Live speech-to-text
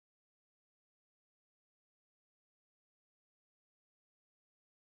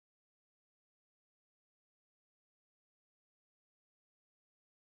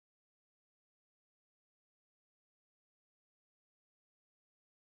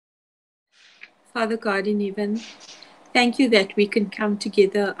Father God in heaven, thank you that we can come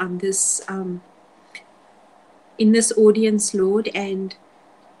together on this in this audience, Lord, and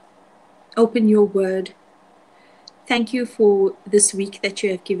open your word. Thank you for this week that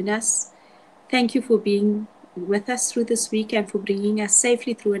you have given us. Thank you for being with us through this week and for bringing us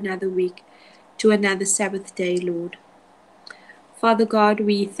safely through another week to another Sabbath day, Lord. Father God,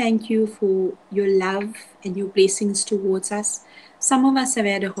 we thank you for your love and your blessings towards us. Some of us have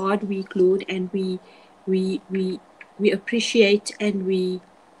had a hard week, Lord, and we we we appreciate and we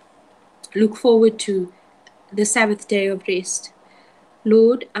look forward to the Sabbath day of rest.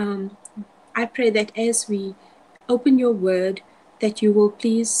 Lord, I pray that as we open your word, that you will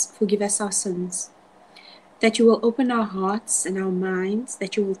please forgive us our sins, that you will open our hearts and our minds,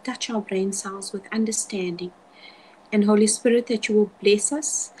 that you will touch our brain cells with understanding. And Holy Spirit, that you will bless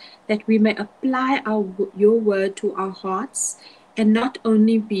us, that we may apply your word to our hearts and not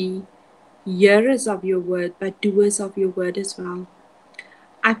only be hearers of your word, but doers of your word as well.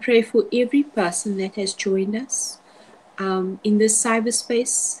 I pray for every person that has joined us in this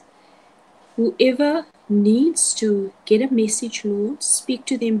cyberspace. Whoever needs to get a message, Lord, speak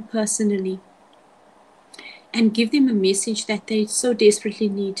to them personally and give them a message that they so desperately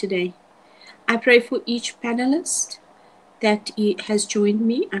need today. I pray for each panelist that has joined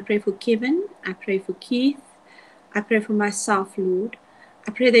me. I pray for Kevin. I pray for Keith. I pray for myself, Lord.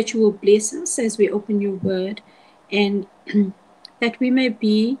 I pray that you will bless us as we open your word and that we may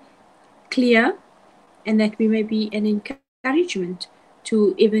be clear and that we may be an encouragement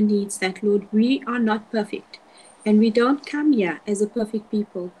to whoever needs that, Lord. We are not perfect and we don't come here as a perfect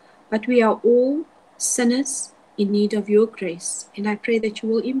people, but we are all sinners in need of your grace. And I pray that you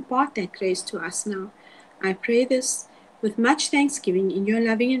will impart that grace to us now. I pray this with much thanksgiving in your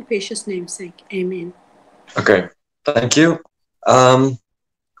loving and precious namesake. Amen. Okay, thank you. Um,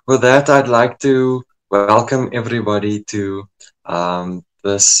 with that, I'd like to welcome everybody to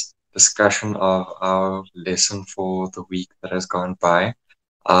this discussion of our lesson for the week that has gone by.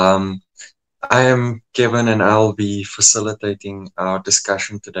 Um, I am Kevin and I'll be facilitating our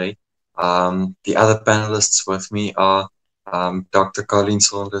discussion today. The other panelists with me are Dr. Colleen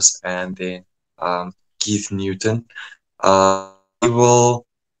Saunders and then Keith Newton.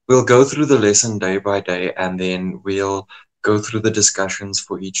 We'll go through the lesson day by day, and then we'll go through the discussions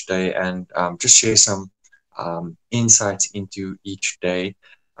for each day and just share some insights into each day.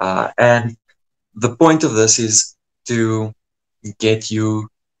 And the point of this is to get you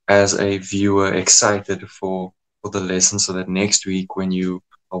as a viewer excited for the lesson, so that next week when you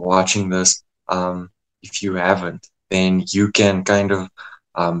are watching this, if you haven't, then you can kind of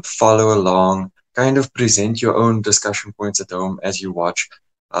follow along, kind of present your own discussion points at home as you watch.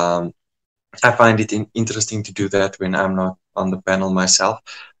 Um, I find it interesting to do that when I'm not on the panel myself,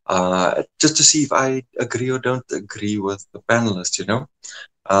 just to see if I agree or don't agree with the panelists, you know.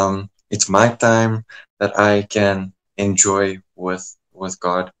 It's my time that I can enjoy with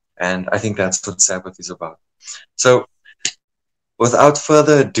God, and I think that's what Sabbath is about. So, without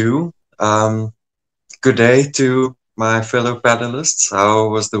further ado, good day to my fellow panelists. How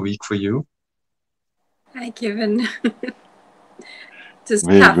was the week for you? Hi, Kevin. Just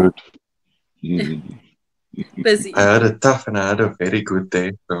Very tough, good. Mm. I busy. had a tough and I had a very good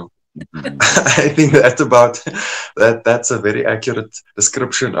day. So Mhm. I think that's about that. That's a very accurate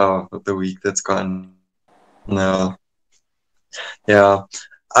description of the week that's gone by. No, yeah.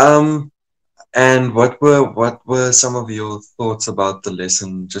 Um, and what were some of your thoughts about the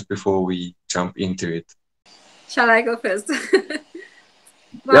lesson just before we jump into it? Shall I go first?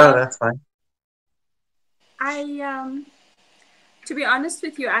 Yeah, Well, that's fine. I to be honest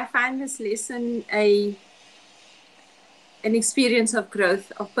with you, I find this lesson a an experience of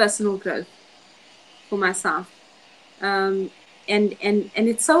growth, of personal growth for myself, um, and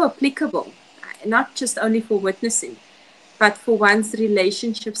it's so applicable, not just only for witnessing, but for one's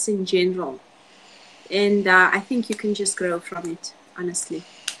relationships in general. And I think you can just grow from it, honestly.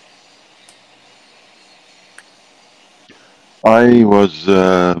 I was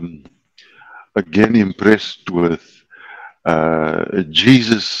again impressed with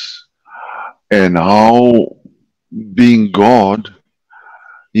Jesus and how, being God,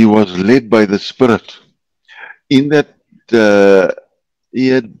 he was led by the Spirit. In that, uh, he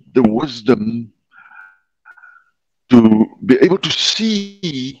had the wisdom to be able to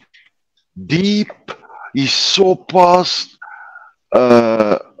see deep. He saw past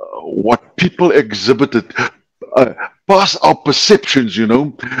uh, what people exhibited, uh, past our perceptions, you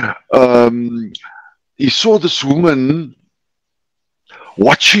know. Um, he saw this woman,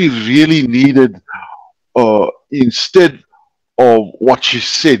 what she really needed, instead of what she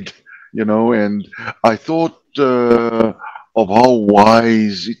said. And I thought of how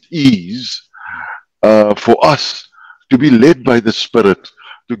wise it is for us to be led by the Spirit,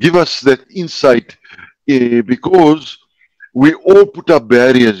 to give us that insight, because we all put up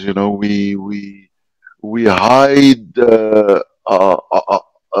barriers. We hide the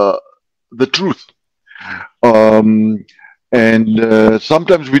truth, um, and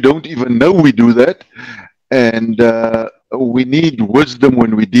sometimes we don't even know we do that, and we need wisdom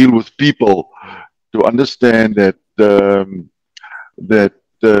when we deal with people to understand that that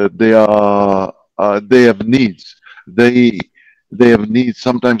they have needs. They they have needs.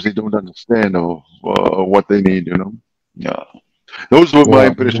 Sometimes they don't understand of what they need. Yeah. Those were my Yeah.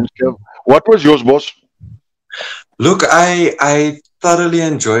 impressions, Kev. What was yours, boss? Look, I thoroughly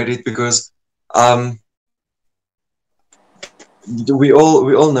enjoyed it because um we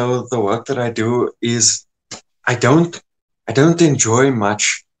all know the work that I do is I don't I don't enjoy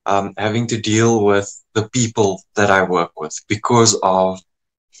much having to deal with the people that I work with because of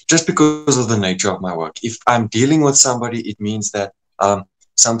the nature of my work. If I'm dealing with somebody, it means that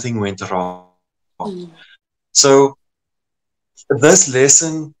something went wrong. Mm. So this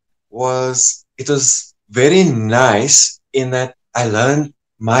lesson was very nice in that I learned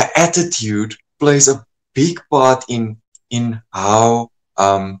my attitude plays a big part in how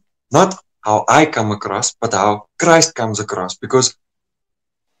not how I come across, but how Christ comes across. Because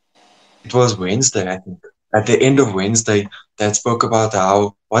it was Wednesday, I think, at the end of Wednesday, that spoke about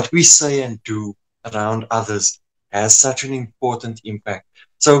how what we say and do around others has such an important impact.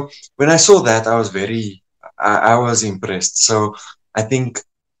 So when I saw that, I was impressed. So I think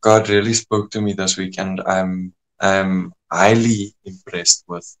God really spoke to me this week, and I'm highly impressed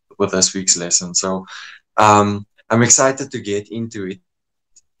with this week's lesson. So I'm excited to get into it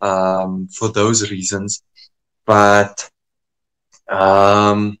for those reasons. But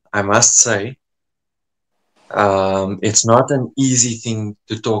I must say, it's not an easy thing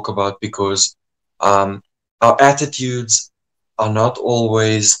to talk about because um, our attitudes are not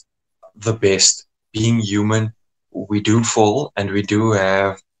always the best. Being human, we do fall and we do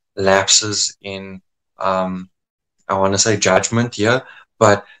have lapses in, I want to say judgment here,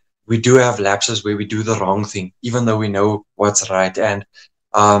 but we do have lapses where we do the wrong thing, even though we know what's right. And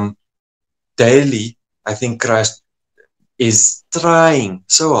um, daily, I think Christ is trying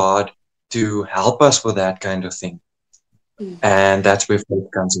so hard to help us with that kind of thing, Mm. and that's where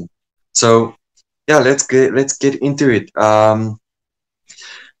faith comes in. So yeah, let's get into it.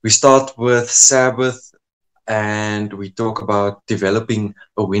 We start with Sabbath, and we talk about developing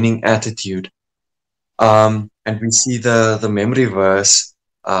a winning attitude. And we see the memory verse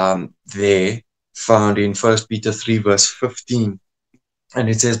there found in First Peter 3 verse 15, and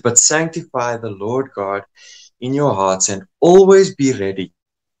it says, "But sanctify the Lord God in your hearts, and always be ready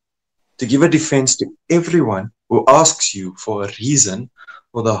to give a defense to everyone who asks you for a reason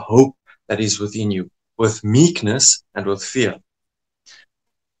for the hope that is within you, with meekness and with fear."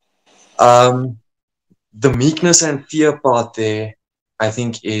 Um, the meekness and fear part there, I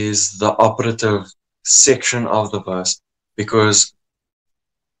think, is the operative section of the verse, because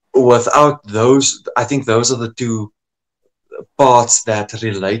without those, I think those are the two parts that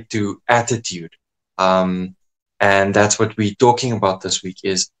relate to attitude. Um, and that's what we're talking about this week,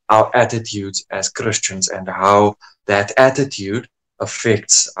 is our attitudes as Christians and how that attitude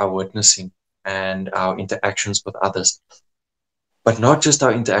affects our witnessing and our interactions with others. But not just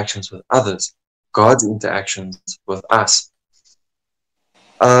our interactions with others, God's interactions with us.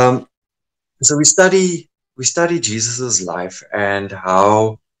 Um, so we study Jesus's life and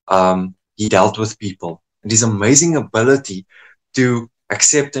how he dealt with people, and his amazing ability to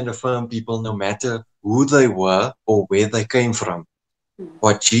accept and affirm people no matter who they were or where they came from. Mm.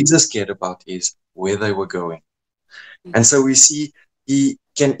 What Jesus cared about is where they were going. Mm. And so we see he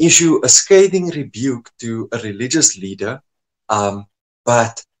can issue a scathing rebuke to a religious leader, um,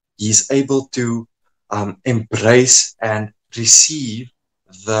 but he's able to embrace and receive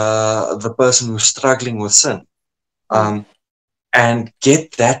the person who's struggling with sin, Mm. um, and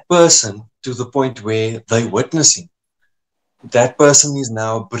get that person to the point where they're witnessing. That person is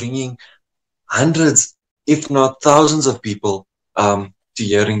now bringing hundreds, if not thousands, of people to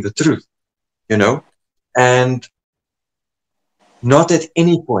hearing the truth, you know? And not at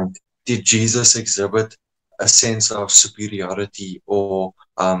any point did Jesus exhibit a sense of superiority, or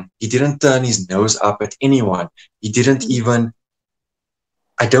he didn't turn his nose up at anyone. He didn't Mm. even,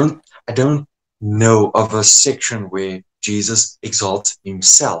 I don't know of a section where Jesus exalts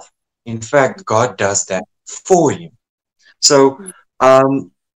himself. In fact, God does that for him. So, Mm.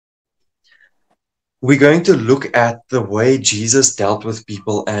 um, we're going to look at the way Jesus dealt with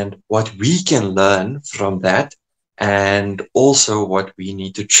people and what we can learn from that, and also what we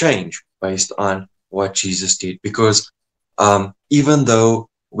need to change based on what Jesus did. Because even though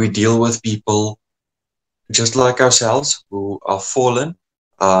we deal with people just like ourselves who are fallen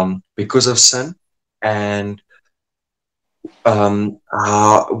because of sin, and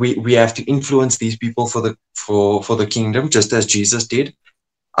we have to influence these people for the kingdom, just as Jesus did.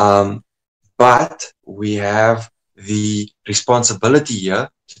 Um, but we have the responsibility here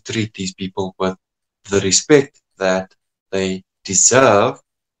to treat these people with the respect that they deserve,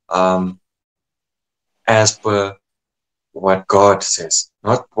 um, as per what God says,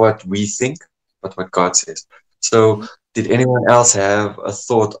 not what we think, but what God says. So, did anyone else have a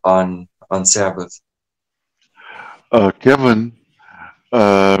thought on Sabbath? Kevin,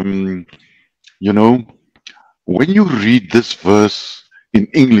 um, you know, when you read this verse in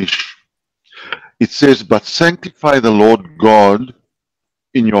English, it says, "But sanctify the Lord God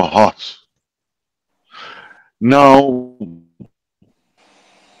in your hearts." Now,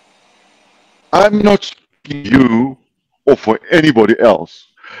 I'm not speaking to you or for anybody else,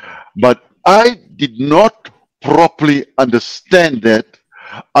 but I did not properly understand that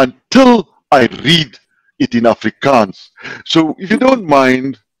until I read it in Afrikaans. So, if you don't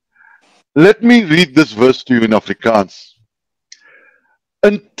mind, let me read this verse to you in Afrikaans.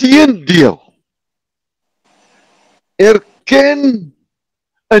 Inteendeel, erken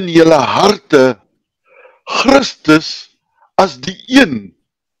in julle harte Christus as die een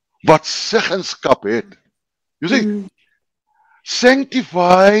wat seggenskap het. You see,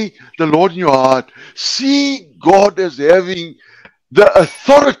 sanctify the Lord in your heart. See God as having the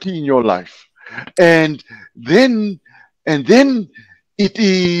authority in your life. And then it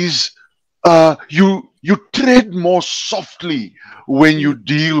is you tread more softly when you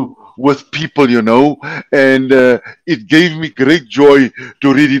deal with people, and it gave me great joy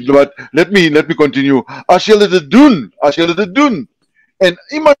to read it. But let me continue. As julle dit doen, en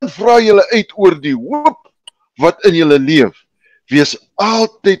iemand vra julle uit oor die hoop wat in julle leef, wees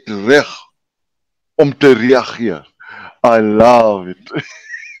altyd reg om te reageer. I love it.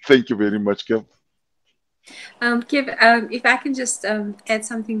 Thank you very much, Kev. Kev, if I can just add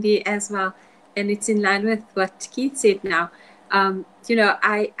something there as well, and it's in line with what Keith said now.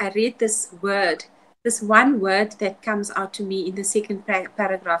 I read this word, this one word that comes out to me in the second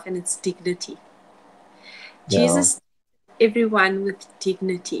paragraph, and it's dignity. Yeah. Jesus, everyone with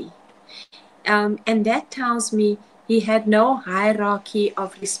dignity. And that tells me he had no hierarchy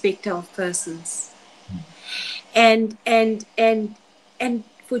of respect of persons. And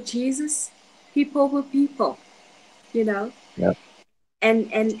for Jesus, people were people, Yeah.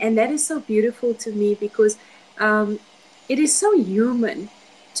 And that is so beautiful to me, because it is so human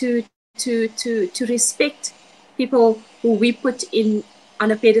to respect people who we put in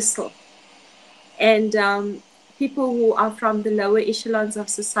on a pedestal, and people who are from the lower echelons of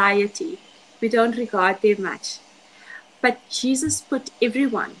society. We don't regard them much, but Jesus put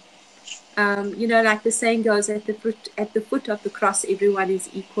everyone. Like the saying goes, at the foot of the cross, everyone is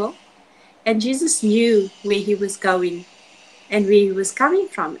equal. And Jesus knew where he was going and where he was coming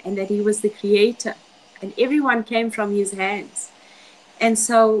from, and that he was the creator, and everyone came from his hands. And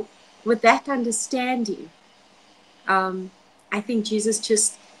so, with that understanding, I think Jesus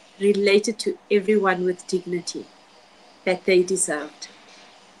just related to everyone with dignity that they deserved.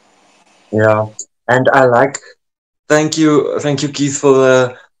 Yeah. And I like, thank you, Keith, for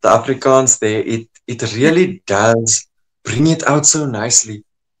the Afrikaans there. It really does bring it out so nicely.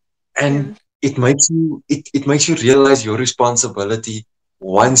 And it makes you realize your responsibility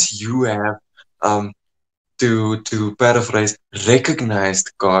once you have, to paraphrase,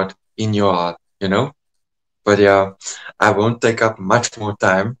 recognized God in your heart. But yeah, I won't take up much more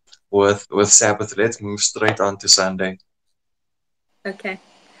time with Sabbath. Let's move straight on to Sunday. Okay.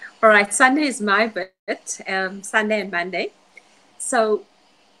 All right. Sunday is my bit. Sunday and Monday. So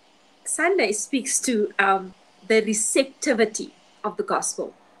Sunday speaks to the receptivity of the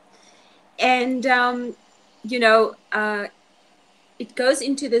gospel. And, it goes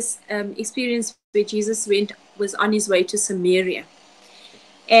into this experience where Jesus was on his way to Samaria.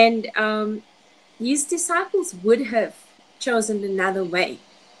 And his disciples would have chosen another way.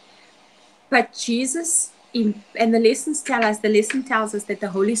 But Jesus, and the lesson tells us that the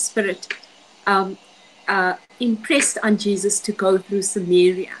Holy Spirit impressed on Jesus to go through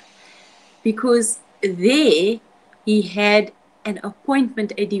Samaria, because there he had an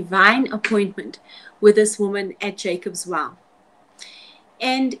appointment, a divine appointment with this woman at Jacob's well.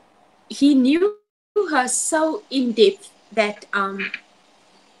 And he knew her so in depth that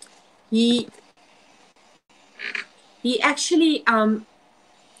he he actually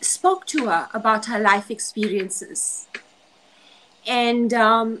spoke to her about her life experiences. And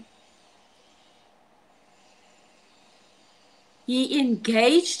he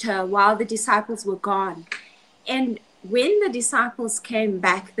engaged her while the disciples were gone. And when the disciples came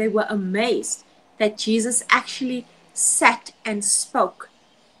back, they were amazed that Jesus actually sat and spoke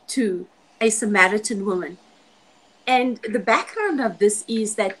to a Samaritan woman. And the background of this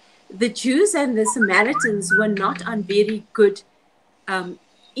is that the Jews and the Samaritans were not on very good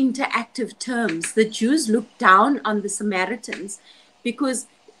interactive terms. The Jews looked down on the Samaritans because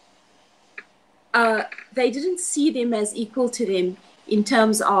they didn't see them as equal to them in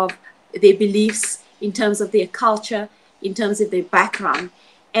terms of their beliefs, in terms of their culture, in terms of their background.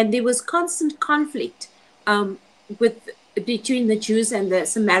 And there was constant conflict between the Jews and the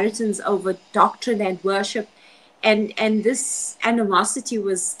Samaritans over doctrine and worship. And this animosity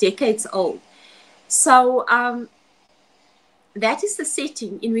was decades old. So that is the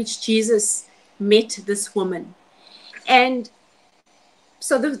setting in which Jesus met this woman. And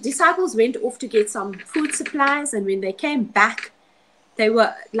so the disciples went off to get some food supplies, and when they came back, they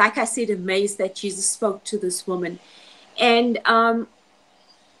were, like I said, amazed that Jesus spoke to this woman. And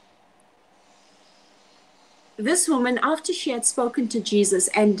this woman, after she had spoken to Jesus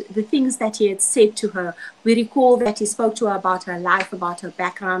and the things that he had said to her, we recall that he spoke to her about her life, about her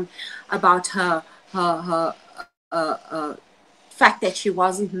background, about her fact that she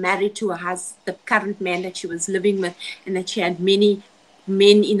wasn't married to the current man that she was living with, and that she had many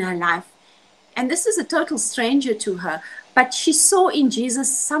men in her life. And this is a total stranger to her, but she saw in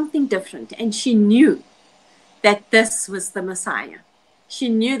Jesus something different, and she knew that this was the Messiah. She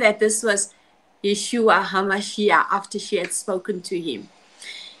knew that this was Yeshua HaMashiach after she had spoken to him.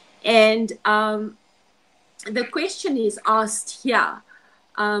 And the question is asked here,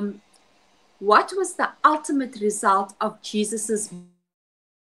 what was the ultimate result of Jesus's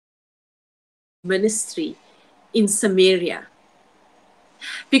ministry in Samaria?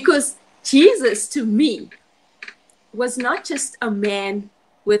 Because Jesus, to me, was not just a man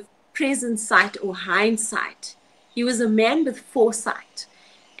with present sight or hindsight. He was a man with foresight,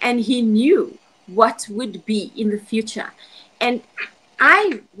 and he knew what would be in the future. And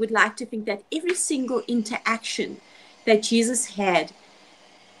I would like to think that every single interaction that Jesus had,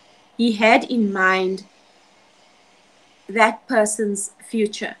 he had in mind that person's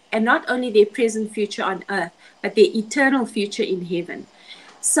future, and not only their present future on earth, but their eternal future in heaven.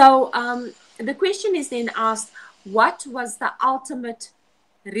 So the question is then asked, what was the ultimate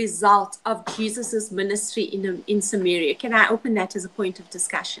result of Jesus's ministry in Samaria? Can I open that as a point of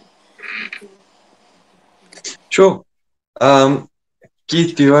discussion? Sure.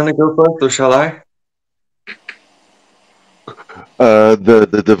 Keith, do you want to go first, or shall I?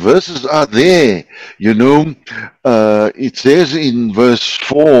 The verses are there, it says in verse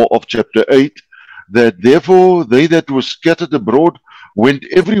 4 of chapter 8 that therefore they that were scattered abroad went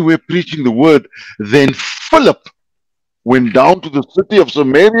everywhere preaching the word. Then Philip went down to the city of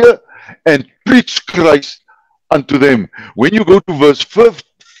Samaria and preached Christ unto them. When you go to verse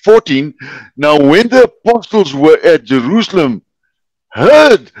 14, now when the apostles were at Jerusalem,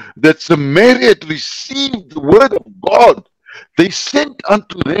 heard that Samaria had received the word of God, they sent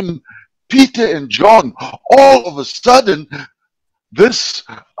unto them Peter and John. All of a sudden, this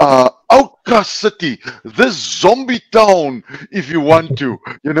outcast city, this zombie town, if you want to,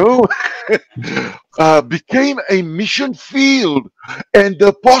 became a mission field, and the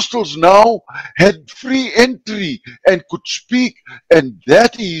apostles now had free entry and could speak. And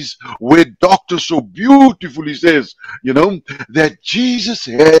that is where Doctor so beautifully says, that Jesus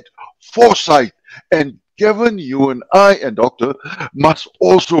had foresight, and Kevin, you and I and Doctor must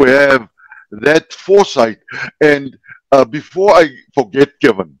also have that foresight. And before I forget,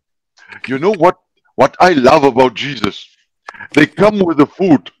 Kevin, you know what I love about Jesus? They come with the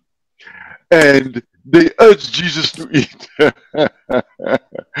food and they urge Jesus to eat.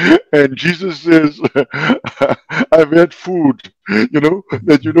 And Jesus says, I've had food,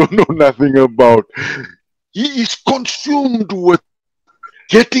 that you don't know nothing about. He is consumed with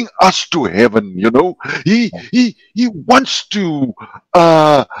getting us to heaven. He wants to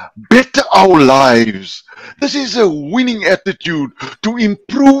better our lives. This is a winning attitude to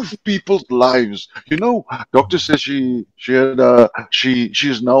improve people's lives. Doctor says she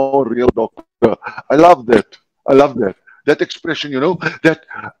is now a real doctor. I love that. That expression, that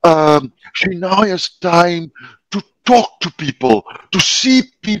she now has time to talk to people, to see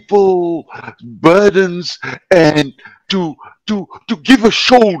people burdens, and to give a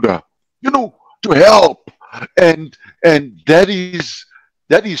shoulder, to help. And that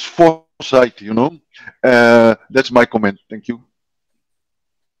is foresight. side, That's my comment. Thank you.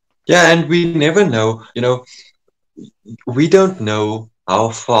 Yeah, and we never know, we don't know how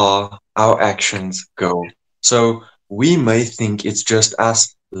far our actions go. So we may think it's just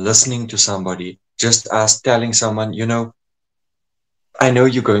us listening to somebody, just us telling someone, I know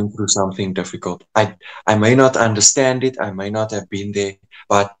you're going through something difficult. I may not understand it, I may not have been there,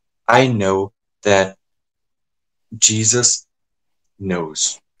 but I know that Jesus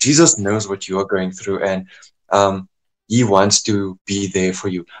knows. Jesus knows what you are going through, and um, He wants to be there for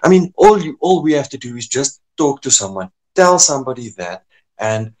you. I mean, all we have to do is just talk to someone, tell somebody that,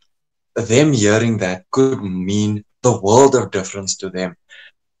 and them hearing that could mean the world of difference to them.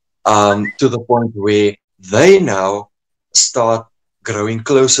 To the point where they now start growing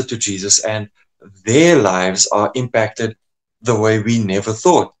closer to Jesus, and their lives are impacted the way we never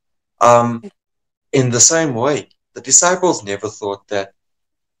thought. Um, in the same way, the disciples never thought that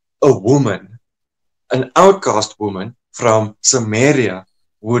a woman, an outcast woman from Samaria,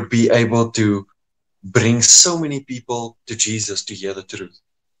 would be able to bring so many people to Jesus to hear the truth.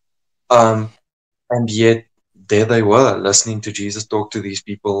 And yet, there they were, listening to Jesus talk to these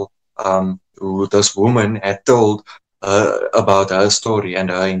people, who this woman had told about her story and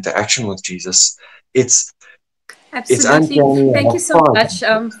her interaction with Jesus. It's it's Absolutely. uncanny Thank you how so far. much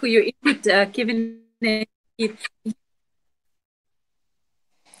for your input, Kevin.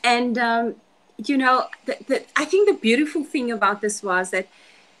 And I think the beautiful thing about this was that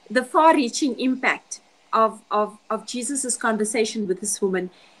the far-reaching impact of Jesus's conversation with this woman.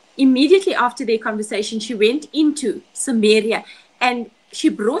 Immediately after their conversation, she went into Samaria and she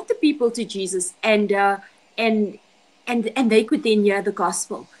brought the people to Jesus, and they could then hear the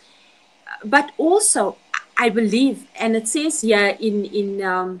gospel. But also, I believe, and it says here in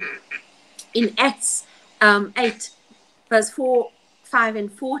Acts 8, verse 4, 5,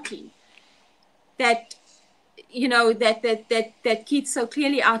 and 14, that that Keith so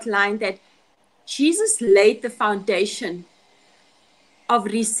clearly outlined that Jesus laid the foundation of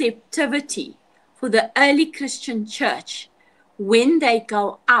receptivity for the early Christian church when they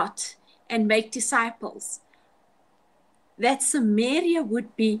go out and make disciples, that Samaria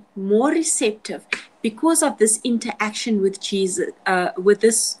would be more receptive because of this interaction with Jesus, with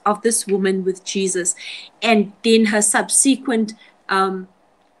this woman with Jesus, and then her subsequent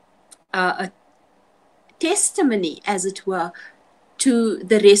testimony, as it were, to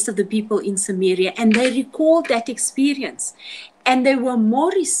the rest of the people in Samaria. And they recalled that experience, and they were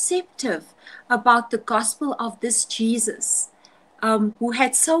more receptive about the gospel of this Jesus, who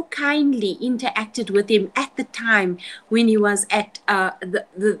had so kindly interacted with him at the time when he was at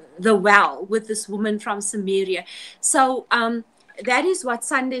the well with this woman from Samaria. So that is what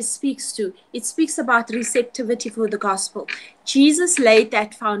Sunday speaks to. It speaks about receptivity for the gospel. Jesus laid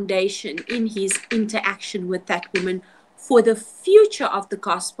that foundation in his interaction with that woman for the future of the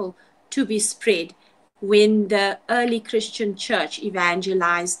gospel to be spread when the early Christian church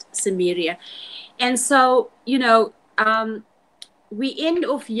evangelized Samaria. And so, we end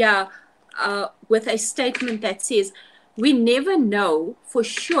off here with a statement that says, we never know for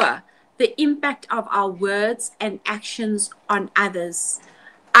sure the impact of our words and actions on others,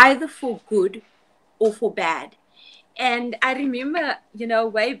 either for good or for bad. And I remember,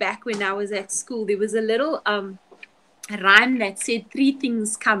 way back when I was at school, there was a little rhyme that said, three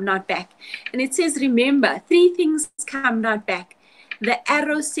things come not back. And it says, remember, three things come not back: the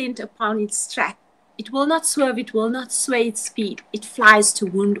arrow sent upon its track, it will not swerve, it will not sway its speed, it flies to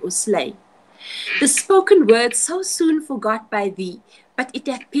wound or slay. The spoken word so soon forgot by thee, but it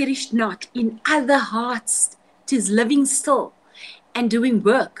hath perished not in other hearts, 'tis living still, and doing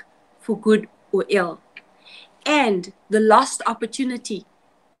work for good or ill. And the lost opportunity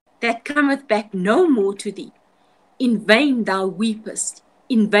that cometh back no more to thee, in vain thou weepest,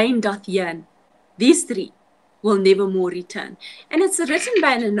 in vain doth yearn. These three will never more return. And it's written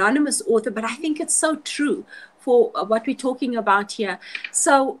by an anonymous author, but I think it's so true for what we're talking about here.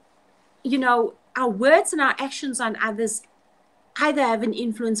 So, our words and our actions on others either have an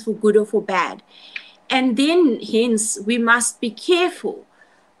influence for good or for bad. And then, hence, we must be careful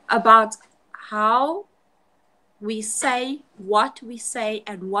about how we say, what we say,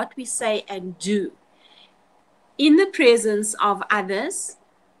 and what we say and do in the presence of others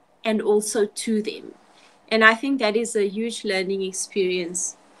and also to them. And I think that is a huge learning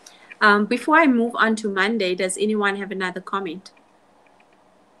experience. Before I move on to Monday, does anyone have another comment?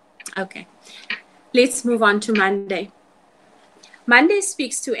 Okay, let's move on to Monday. Monday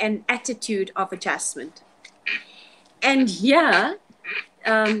speaks to an attitude of adjustment. And here,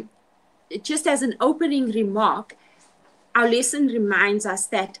 just as an opening remark, our lesson reminds us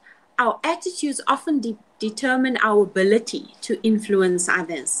that our attitudes often determine our ability to influence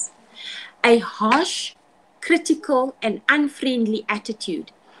others. A harsh, critical, and unfriendly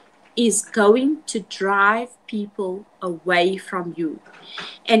attitude is going to drive people away from you.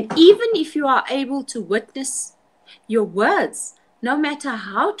 And even if you are able to witness, your words, no matter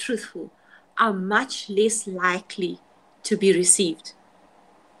how truthful, are much less likely to be received.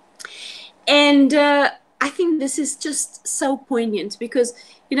 And I think this is just so poignant because,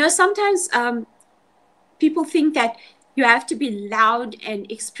 sometimes people think that you have to be loud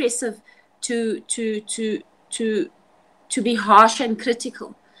and expressive to be harsh and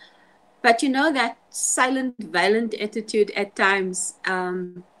critical. But that silent, violent attitude at times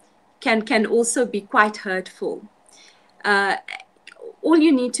can also be quite hurtful. All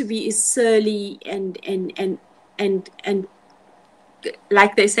you need to be is surly and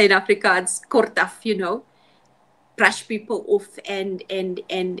like they say in Afrikaans, kortaf, brush people off and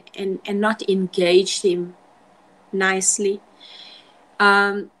not engage them nicely.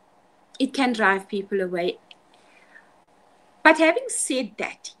 It can drive people away. But having said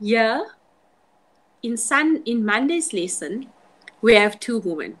that, in Monday's lesson, we have two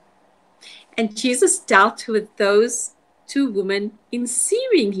women. And Jesus dealt with those two women in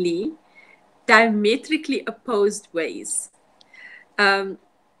seemingly diametrically opposed ways. And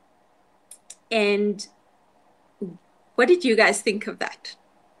what did you guys think of that?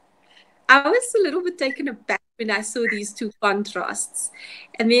 I was a little bit taken aback when I saw these two contrasts.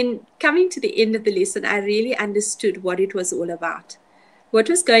 And then coming to the end of the lesson, I really understood what it was all about. What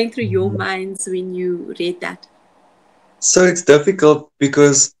was going through your minds when you read that? So it's difficult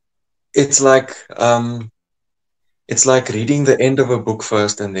because it's like reading the end of a book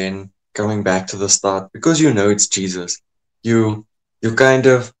first and then coming back to the start because it's Jesus. You kind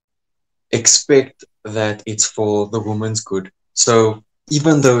of expect that it's for the woman's good. So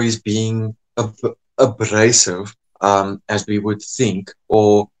even though he's being abrasive, as we would think,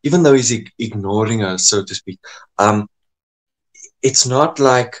 or even though he's ignoring us, so to speak, it's not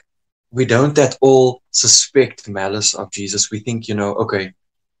like we don't at all suspect malice of Jesus. We think, okay,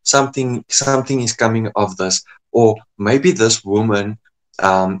 something is coming of this, or maybe this woman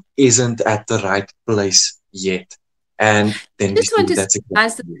isn't at the right place yet. And then I we just want see to that's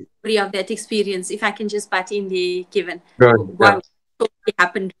summarize the story of that experience, if I can just butt in there, Kevin. good. What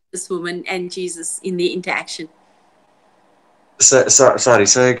happened with this woman and Jesus in their interaction? Sorry,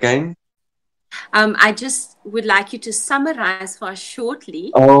 say again. I just would like you to summarize for us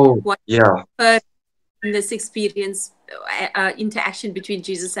shortly what occurred in this experience, interaction between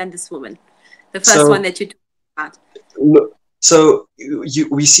Jesus and this woman. The first one that you talked about. Look, so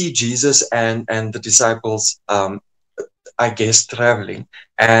we see Jesus and the disciples, I guess, traveling,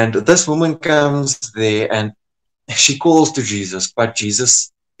 and this woman comes there and she calls to Jesus, but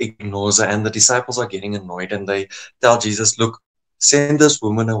Jesus ignores her, and the disciples are getting annoyed, and they tell Jesus, "Look, send this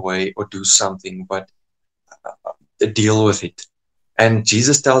woman away or do something, but deal with it." And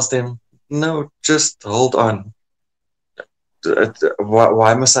Jesus tells them, "No, just hold on.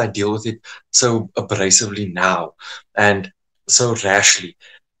 Why must I deal with it so abrasively now and so rashly?"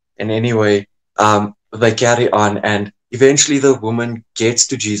 And anyway, they carry on, and eventually the woman gets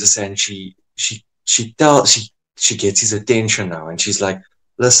to Jesus, and she gets his attention now, and she's like,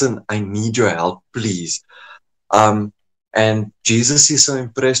 "Listen, I need your help, please." And Jesus is so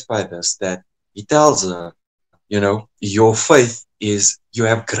impressed by this that he tells her, your faith is, you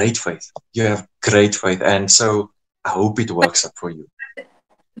have great faith. You have great faith. And so I hope it works out for you.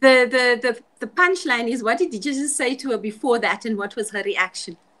 The punchline is, what did Jesus say to her before that, and what was her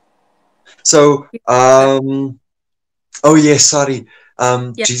reaction? So, oh yes, sorry.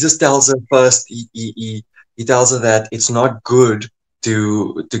 Jesus tells her first, he tells her that it's not good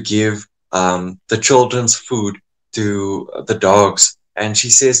to give the children's food to the dogs. And she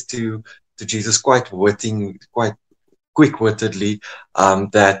says to Jesus quite quick-wittedly,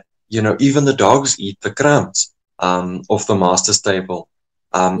 that, even the dogs eat the crumbs off the master's table.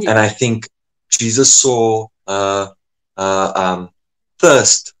 And I think Jesus saw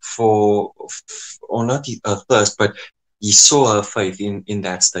thirst or not a thirst, but he saw her faith in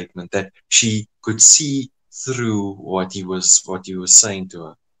that statement, that she could see through what he was saying to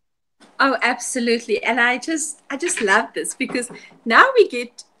her. Oh, absolutely. And I just love this, because now we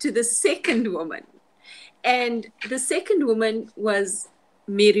get to the second woman. And the second woman was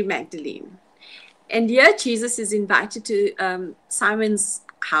Mary Magdalene. And here Jesus is invited to Simon's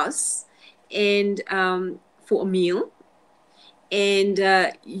house and for a meal. And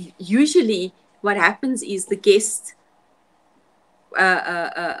usually what happens is the guests'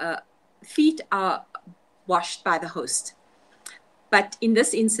 feet are washed by the host. But in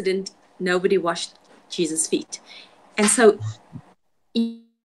this incident, nobody washed Jesus' feet. And so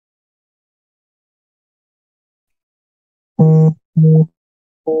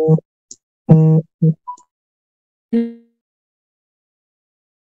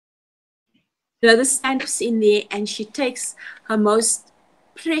the stands in there, and she takes her most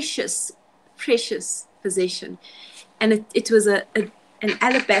precious possession, and it was an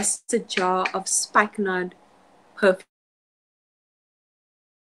alabaster jar of spikenard perfume.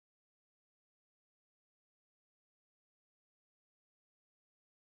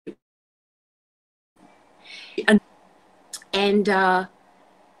 And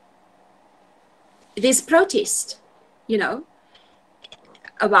there's protest,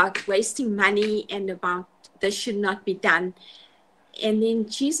 about wasting money and about this should not be done. And then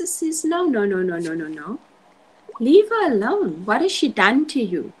Jesus says, no. Leave her alone. What has she done to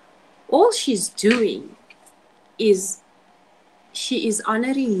you? All she's doing is she is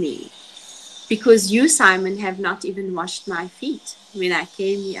honoring me, because you, Simon, have not even washed my feet when I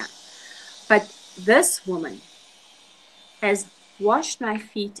came here. But this woman has washed my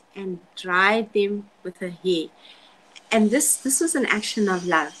feet and dried them with her hair. And this was an action of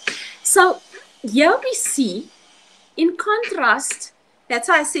love. So here we see, in contrast, that's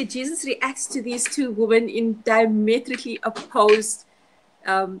why I said Jesus reacts to these two women in diametrically opposed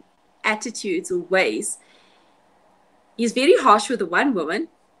attitudes or ways. He's very harsh with the one woman,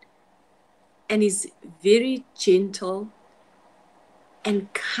 and he's very gentle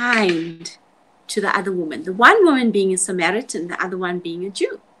and kind to the other woman. The one woman being a Samaritan, the other one being a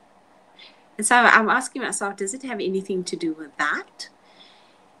Jew. And so I'm asking myself, does it have anything to do with that?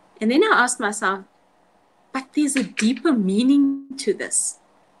 And then I asked myself, but there's a deeper meaning to this.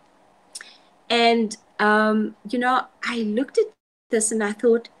 And, I looked at this and I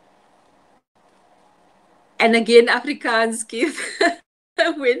thought, and again, Afrikaans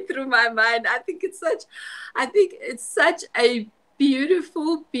went through my mind. I think it's such a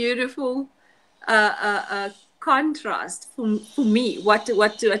beautiful contrast for me.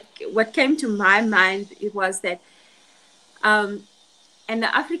 What came to my mind, it was that, and the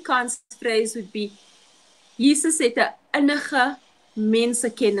Afrikaans phrase would be, Jesus het 'n innige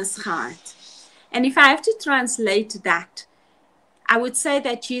mensenkennis gehad. And if I have to translate that, I would say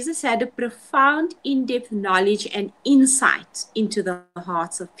that Jesus had a profound, in-depth knowledge and insight into the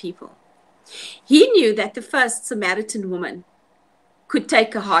hearts of people. He knew that the first Samaritan woman could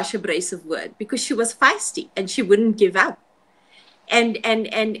take a harsh, abrasive word because she was feisty and she wouldn't give up. And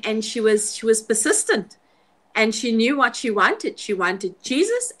she was persistent, and she knew what she wanted. She wanted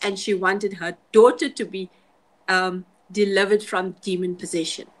Jesus, and she wanted her daughter to be delivered from demon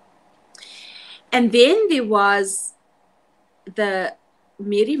possession. And then there was the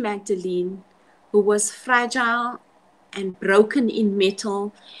Mary Magdalene, who was fragile and broken in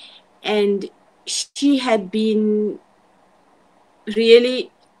metal, and she had been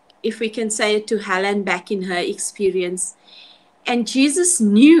really, if we can say it, to hell and back in her experience. And Jesus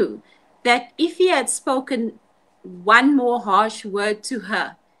knew that if he had spoken one more harsh word to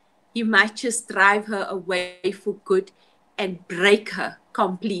her, he might just drive her away for good and break her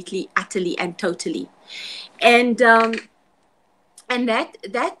completely, utterly, and totally. And that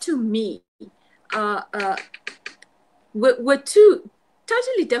to me were two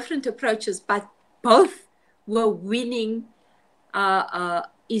totally different approaches, but both were winning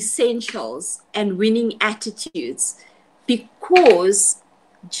essentials and winning attitudes, because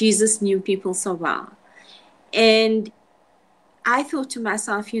Jesus knew people so well. And I thought to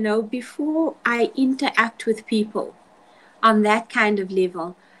myself, before I interact with people on that kind of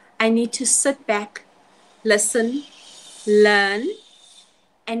level, I need to sit back, listen, learn,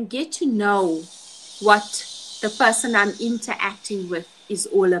 and get to know what the person I'm interacting with is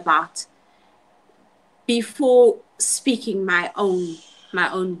all about before speaking my own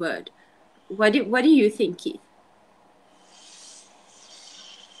word. What do you think, Keith?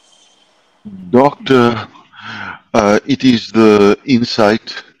 Doctor, it is the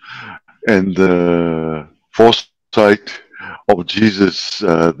insight and the foresight of Jesus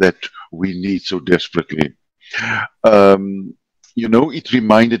that we need so desperately. It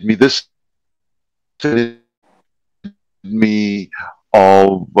reminded me, this me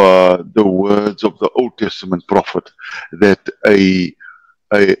of the words of the Old Testament prophet, that he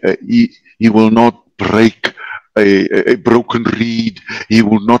will not break a broken reed. He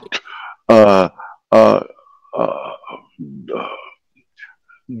will not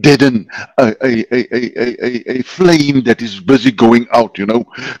deaden a flame that is busy going out,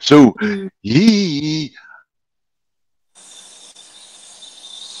 So he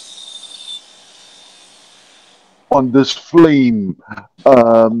on this flame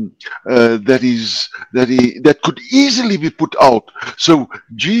that could easily be put out. So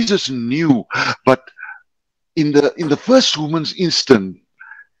Jesus knew, but in the first woman's instant,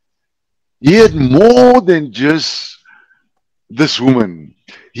 he had more than just this woman.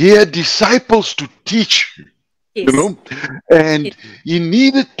 He had disciples to teach, you Yes. know, and he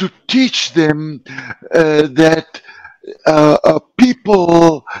needed to teach them that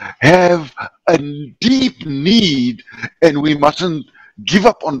people have a deep need, and we mustn't give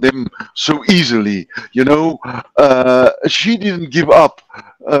up on them so easily. She didn't give up.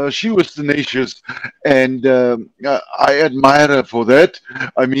 She was tenacious, and I admire her for that.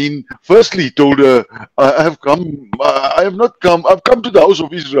 I mean, firstly, he told her, "I have come. I have not come. I've come to the house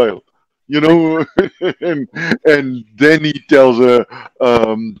of Israel." You know, and then he tells her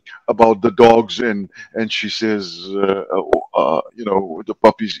about the dogs, and she says, the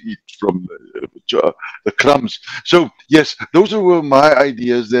puppies eat from the crumbs. So yes, those were my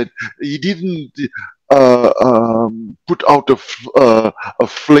ideas, that he didn't put out a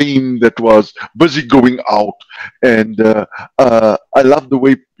flame that was busy going out. And I love the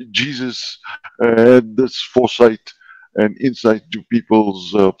way Jesus had this foresight and insight to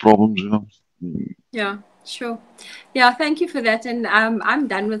people's problems. Yeah, sure. Yeah, thank you for that. And I'm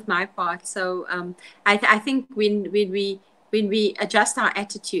done with my part. So I think when we adjust our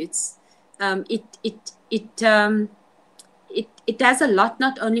attitudes, it does a lot,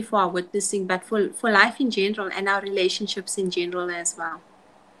 not only for our witnessing, but for life in general and our relationships in general as well.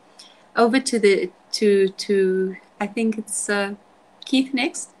 Over to the to I think it's Keith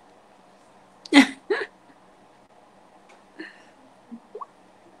next.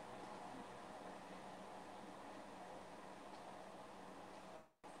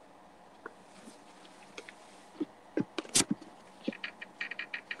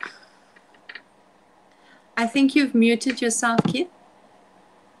 I think you've muted yourself, Keith.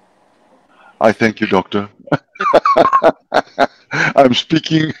 I thank you, Doctor. I'm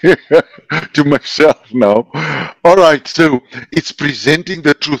speaking to myself now. All right, so it's presenting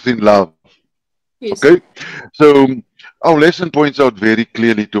the truth in love. Yes. Okay, so our lesson points out very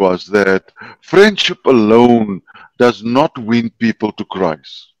clearly to us that friendship alone does not win people to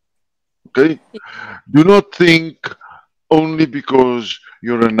Christ. Okay, do not think only because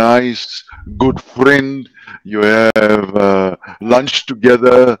you're a nice, good friend, you have lunch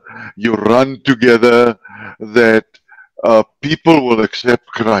together, you run together, that people will accept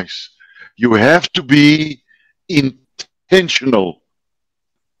Christ. You have to be intentional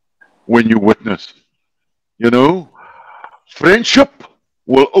when you witness. Friendship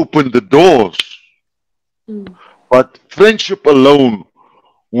will open the doors, but friendship alone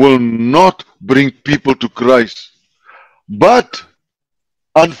will not bring people to Christ. But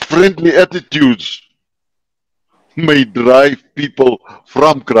unfriendly attitudes may drive people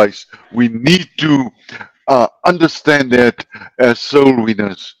from Christ. We need to understand that as soul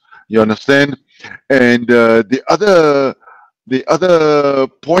winners. You understand? And the other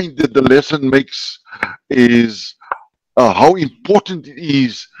point that the lesson makes is how important it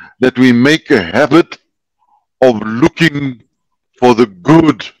is that we make a habit of looking for the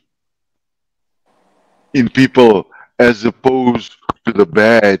good in people as opposed to the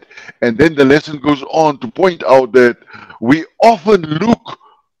bad. And then the lesson goes on to point out that we often look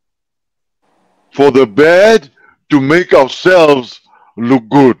for the bad to make ourselves look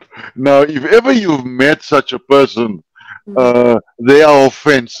good. Now, if ever you've met such a person, they are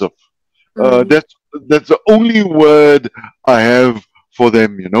offensive. That's the only word I have for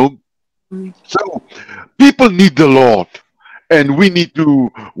them, So people need the Lord, and we need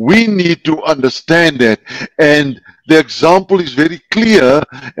to understand that. And the example is very clear,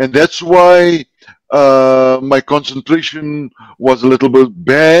 and that's why my concentration was a little bit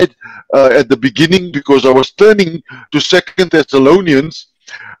bad at the beginning, because I was turning to Second Thessalonians,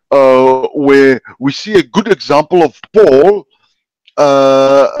 where we see a good example of Paul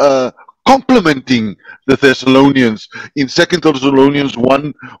complimenting the Thessalonians in Second Thessalonians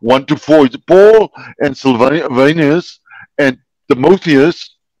 1:1-4. It's Paul and Silvanus and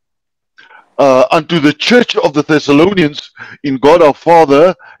Timotheus unto the church of the Thessalonians in God our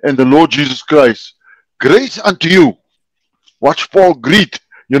Father and the Lord Jesus Christ. Grace unto you. Watch Paul greet,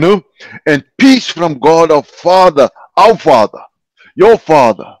 and peace from God our Father, your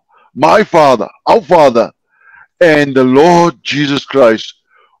Father, my Father, our Father, and the Lord Jesus Christ.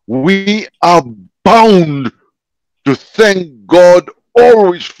 We are bound to thank God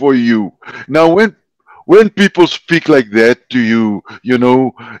always for you. Now, when people speak like that to you,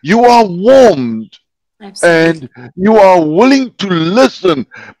 you are warmed. Absolutely. And you are willing to listen.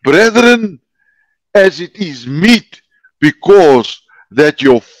 Brethren, as it is meet, because that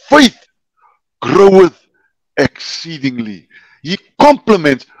your faith groweth exceedingly. He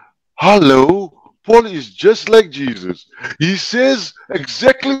compliments. Hello, Paul is just like Jesus. He says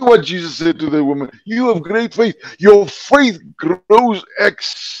exactly what Jesus said to the woman. You have great faith. Your faith grows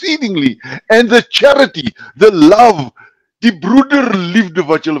exceedingly. And the charity, the love, die broederliefde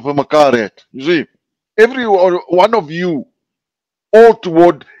wat julle vir mekaar het. You see, every one of you all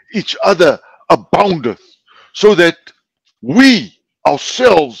toward each other aboundeth, so that we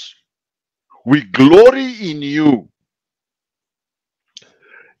ourselves, we glory in you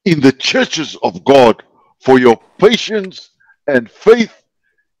in the churches of God for your patience and faith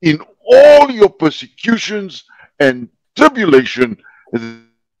in all your persecutions and tribulation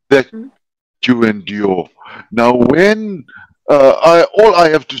that you endure. Now, when all I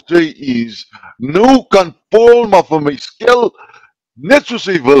have to say is, no kan Paul maar vir my skel net soos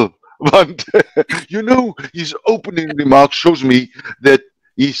hy wil, want his opening remark shows me that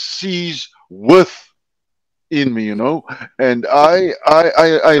he sees worth in me, and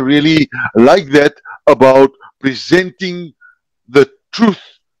I really like that about presenting the truth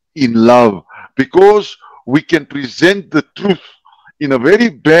in love, because we can present the truth in a very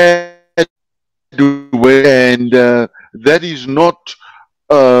bad way, and that is not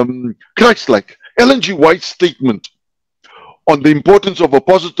Christ-like. Ellen G. White's statement on the importance of a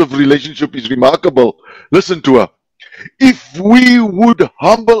positive relationship is remarkable. Listen to her. If we would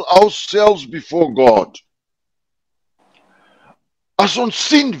humble ourselves before God, as ons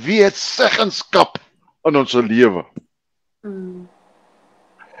sien wie het seggenskap in ons lewe,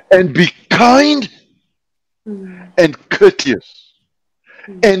 and be kind and courteous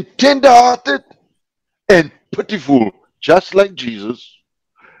and tender-hearted and pitiful, just like Jesus,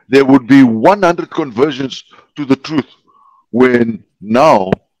 there would be 100 conversions to the truth, when now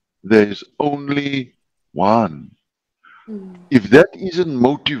there's only one. If that isn't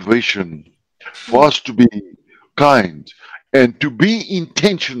motivation for us to be kind and to be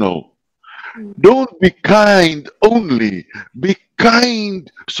intentional, don't be kind only. Be kind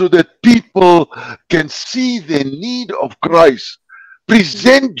so that people can see the need of Christ.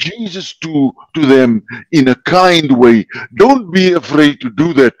 Present Jesus to them in a kind way. Don't be afraid to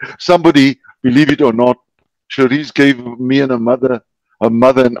do that. Somebody, believe it or not, Cherise gave me and a mother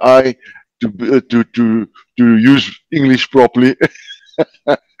and I, to use English properly,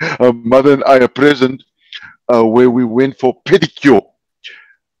 a mother and I a present where we went for pedicure.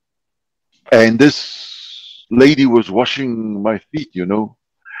 And this lady was washing my feet,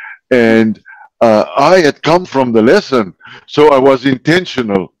 and I had come from the lesson, so I was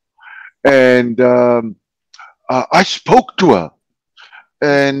intentional. And I spoke to her,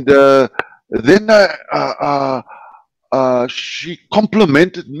 and then she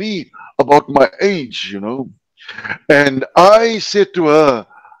complimented me about my age, and I said to her,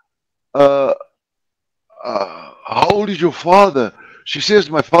 how old is your father? She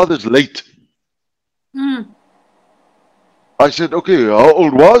says, my father's late. I said, okay, how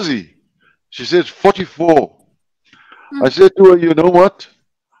old was he? She says, 44. I said to her, you know what?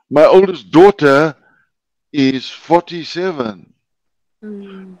 My oldest daughter is 47.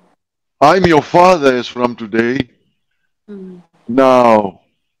 I'm your father as from today. Now,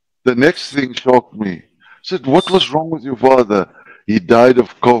 the next thing shocked me. I said, what was wrong with your father? He died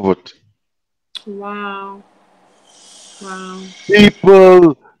of COVID. Wow. Wow.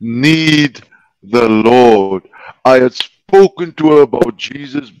 People need the Lord. I had spoken to her about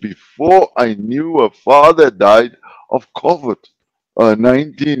Jesus before I knew her father died of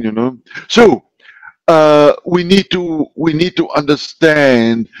COVID-19, So we need to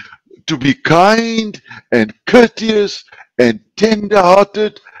understand to be kind and courteous and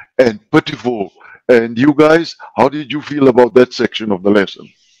tender-hearted and pitiful. And you guys, how did you feel about that section of the lesson?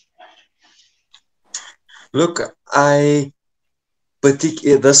 Look,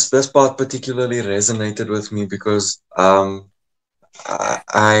 this part particularly resonated with me because I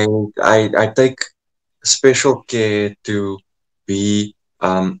take special care to be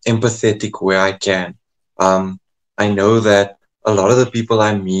empathetic where I can. I know that a lot of the people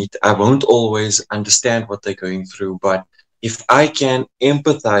I meet, I won't always understand what they're going through, but if I can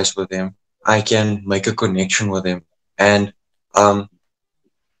empathize with them, I can make a connection with them. And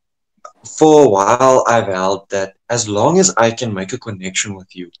for a while, I've held that as long as I can make a connection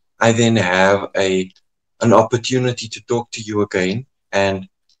with you, I then have an opportunity to talk to you again, and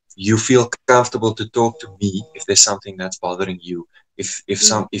you feel comfortable to talk to me if there's something that's bothering you. If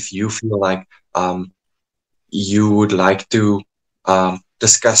you feel like you would like to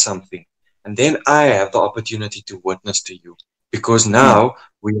discuss something, and then I have the opportunity to witness to you, because now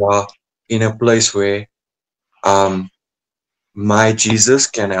we are in a place where um, my Jesus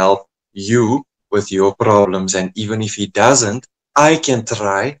can help you with your problems, and even if he doesn't, I can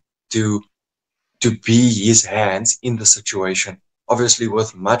try to be his hands in the situation, obviously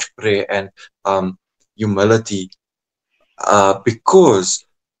with much prayer and humility, because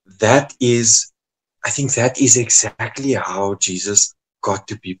that is, I think that is exactly how Jesus got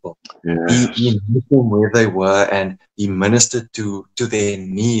to people. He Yes. met them where they were, and he ministered to their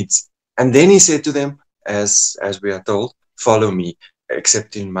needs. And then he said to them, as we are told, follow me.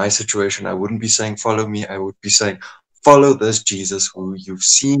 Except in my situation, I wouldn't be saying follow me. I would be saying, follow this Jesus who you've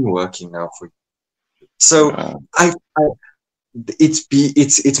seen working now for you. So Yeah. I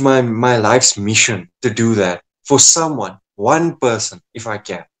it's my life's mission to do that for someone, one person, if I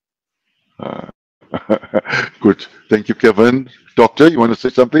can. Uh, Good. Thank you, Kevin. Doctor, you want to say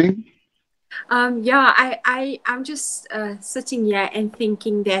something? Yeah, I'm just sitting here and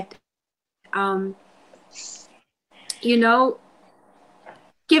thinking that, you know,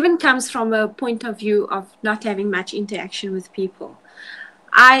 Kevin comes from a point of view of not having much interaction with people.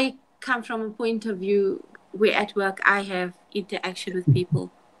 I come from a point of view where at work I have interaction with people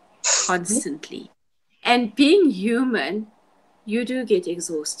constantly. And being human, you do get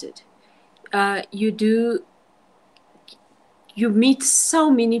exhausted. You do, you meet so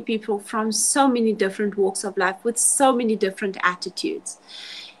many people from so many different walks of life with so many different attitudes.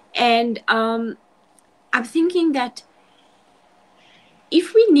 And I'm thinking that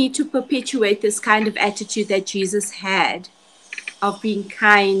if we need to perpetuate this kind of attitude that Jesus had of being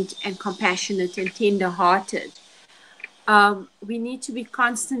kind and compassionate and tender hearted, we need to be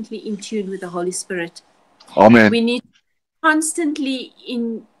constantly in tune with the Holy Spirit. Amen. We need constantly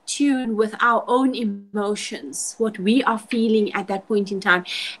in tune with our own emotions, what we are feeling at that point in time,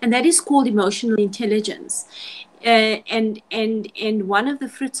 and that is called emotional intelligence. And one of the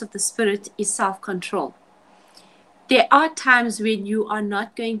fruits of the Spirit is self-control. There are times when you are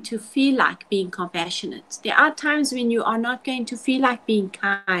not going to feel like being compassionate. There are times when you are not going to feel like being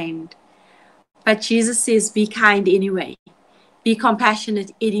kind. But Jesus says, be kind anyway. Be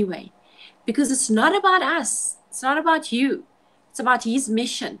compassionate anyway. Because it's not about us. It's not about you. It's about his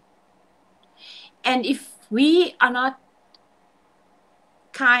mission. And if we are not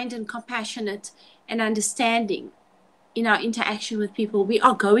kind and compassionate and understanding in our interaction with people, we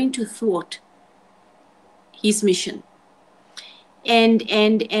are going to thwart his mission. And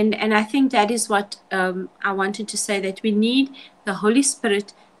I think that is what I wanted to say, that we need the Holy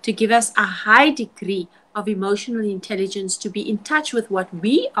Spirit to give us a high degree of emotional intelligence to be in touch with what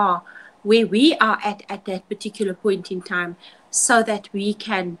we are, where we are at that particular point in time, so that we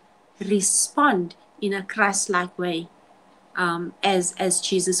can respond in a Christ-like way, as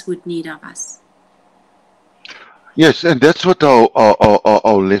Jesus would need of us. Yes, and that's what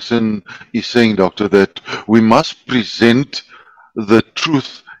our lesson is saying, Doctor, that we must present the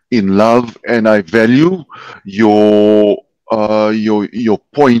truth in love. And I value your your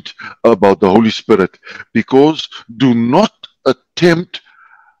point about the Holy Spirit, because do not attempt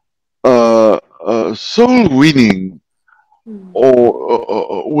soul winning Mm.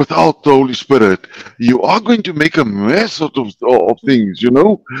 or without the Holy Spirit. You are going to make a mess of things, you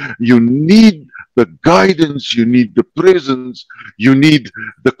know. You need the guidance, you need the presence, you need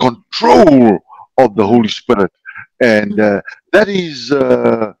the control of the Holy Mm. Spirit. And Mm. that is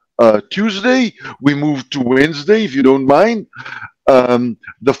Tuesday. We move to Wednesday, if you don't mind.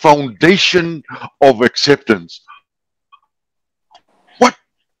 The foundation of acceptance. What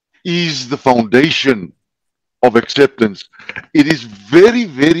is the foundation of acceptance? It is very,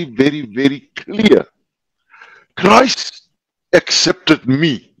 very, very, very clear. Christ accepted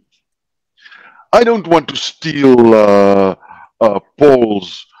me. I don't want to steal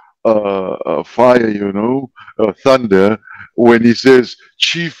Paul's fire, you know, thunder, when he says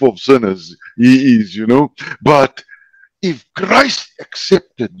chief of sinners, he is, you know. But if Christ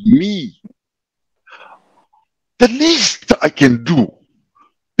accepted me, the least I can do,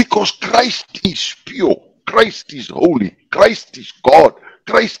 because Christ is pure, Christ is holy, Christ is God,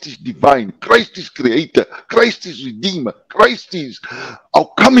 Christ is divine, Christ is creator, Christ is redeemer, Christ is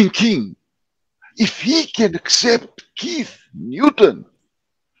our coming king. If he can accept Keith Newton,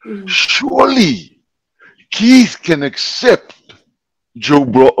 Mm. surely Keith can accept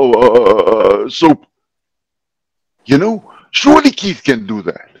Soap. You know, surely Keith can do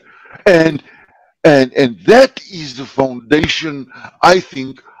that. And and that is the foundation, I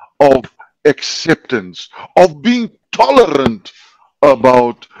think, of acceptance, of being tolerant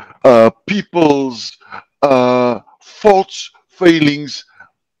about people's faults, failings,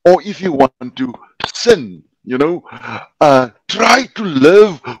 or if you want to, sin. Try to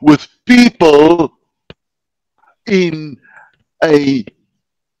live with people in a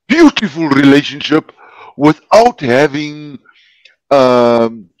beautiful relationship without having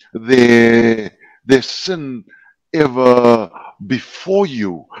their sin ever before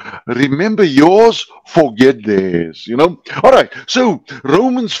you. Remember yours, forget theirs. All right. So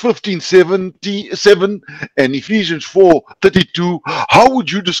Romans 15:77 and Ephesians 4:32. How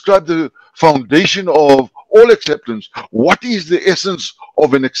would you describe the foundation of all acceptance? What is the essence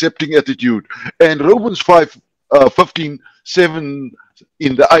of an accepting attitude? And Romans 5:15:7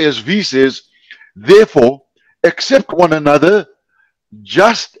 in the ISV says, therefore, accept one another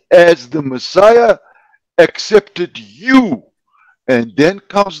just as the Messiah accepted you. And then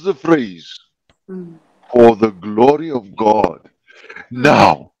comes the phrase, Mm. for the glory of God.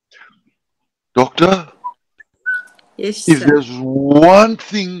 Now, Doctor, Yes, if sir. there's one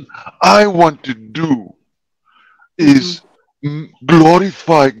thing I want to do Mm-hmm. is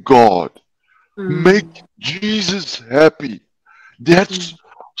glorify God, make Mm. Jesus happy. That's Mm.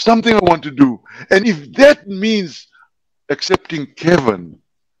 something I want to do. And if that means accepting Kevin,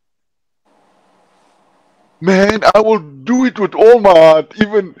 man, I will do it with all my heart.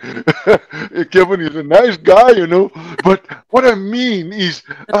 Even Kevin is a nice guy. But what I mean is,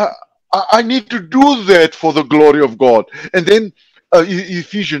 I need to do that for the glory of God. And then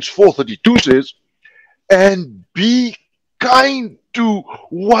Ephesians 4:32 says, and be kind to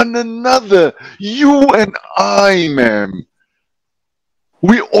one another. You and I, ma'am.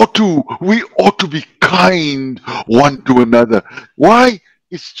 We ought to be kind one to another. Why?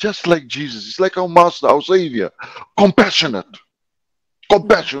 It's just like Jesus. It's like our Master, our Savior. Compassionate, Mm.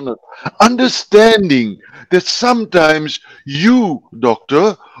 compassionate, understanding that sometimes you,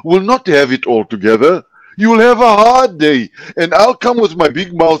 doctor, will not have it all together. You'll have a hard day, and I'll come with my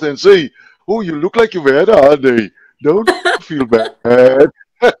big mouth and say, "Oh, you look like you've had a hard day. Don't feel bad."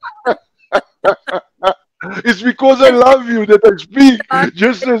 It's because I love you that I speak. God,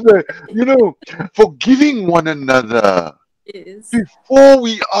 Just as forgiving one another. yes. Before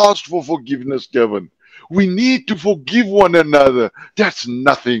we ask for forgiveness, Kevin, we need to forgive one another. That's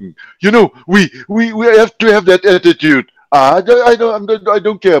nothing. We have to have that attitude. I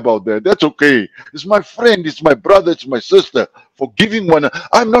don't care about that. That's okay. It's my friend. It's my brother. It's my sister. Forgiving one.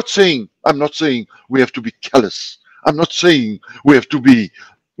 I'm not saying we have to be callous. I'm not saying we have to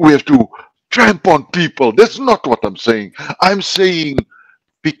tramp on people. That's not what I'm saying. I'm saying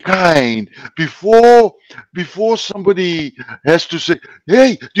be kind before somebody has to say,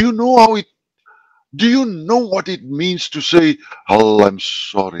 hey, do you know what it means to say, oh, I'm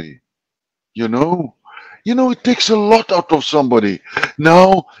sorry. you know it takes a lot out of somebody.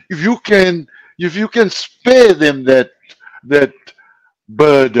 Now, if you can spare them that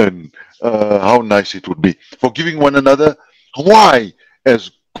burden, how nice it would be. Forgiving one another. Why? As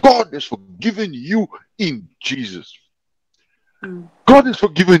God has forgiven you in Jesus. Mm. God has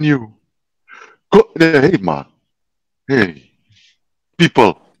forgiven you. Hey, man. Hey,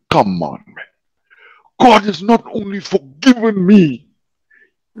 people, come on, man. God has not only forgiven me,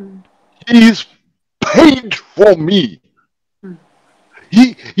 Mm. He is paid for me. Mm.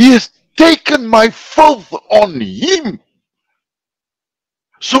 He has taken my filth on Him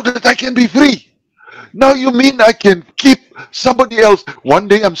so that I can be free. Now you mean I can keep somebody else? One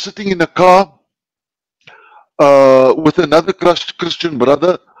day I'm sitting in a car with another Christian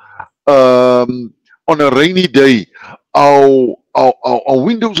brother on a rainy day. Our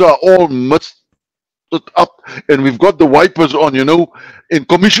windows are all misted up, and we've got the wipers on, in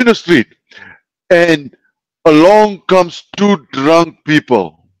Commissioner Street. And along comes two drunk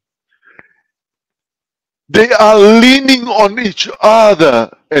people. They are leaning on each other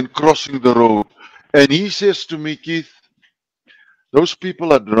and crossing the road. And he says to me, Keith, those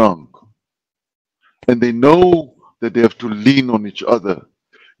people are drunk and they know that they have to lean on each other.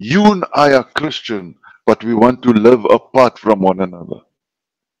 You and I are Christian, but we want to live apart from one another.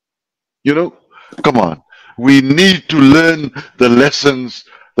 You know, come on. We need to learn the lessons,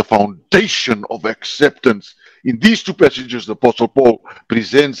 the foundation of acceptance. In these two passages, the Apostle Paul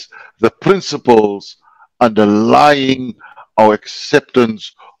presents the principles underlying our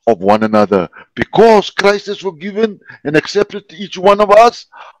acceptance of one another. Because Christ has forgiven and accepted each one of us,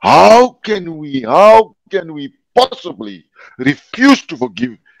 how can we possibly refuse to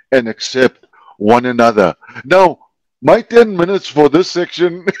forgive and accept one another? Now, my 10 minutes for this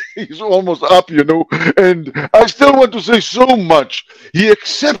section is almost up, and I still want to say so much. He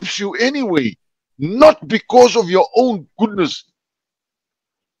accepts you anyway, not because of your own goodness.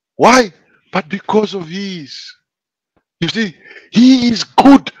 Why? But because of His. You see, He is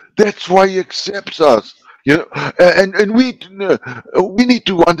good. That's why He accepts us. You know, and we need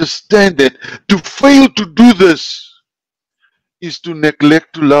to understand that to fail to do this is to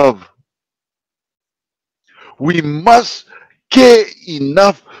neglect to love. We must care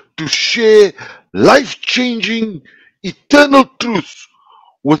enough to share life-changing, eternal truths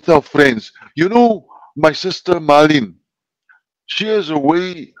with our friends. You know, my sister Marlene, she has a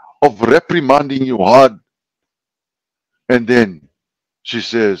way of reprimanding you hard, and then she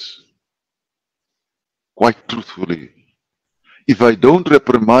says, quite truthfully, if I don't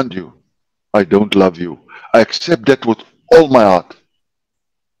reprimand you, I don't love you. I accept that with all my heart.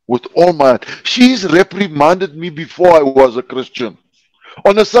 With all my heart. She's reprimanded me before I was a Christian.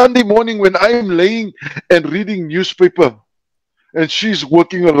 On a Sunday morning when I'm laying and reading newspaper and she's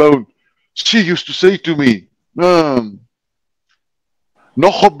working alone, she used to say to me, nog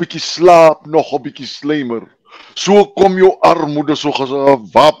 'n bietjie slaap, nog 'n bietjie slymer. So kom jou armoede so as 'n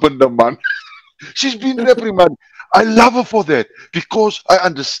wapende man. She's been reprimanded. I love her for that because I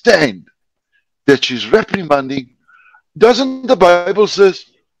understand that she's reprimanding. Doesn't the Bible says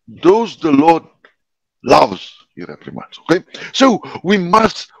those the Lord loves, he reprimands. Okay, so we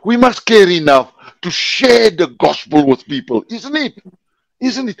must care enough to share the gospel with people, isn't it?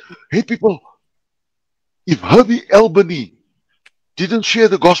 Isn't it? Hey, people, if Herbie Albany didn't share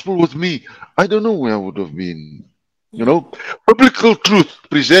the gospel with me, I don't know where I would have been. You Yeah. know, biblical truth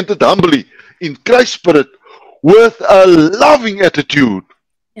presented humbly in Christ's spirit with a loving attitude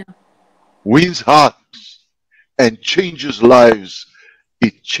Yeah. wins hearts and changes lives.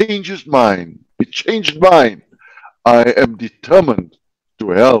 It changes mine. It changed mine. I am determined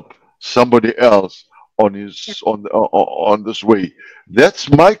to help somebody else on Yeah. on this way. That's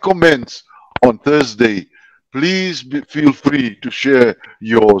my comments on Thursday. Please feel free to share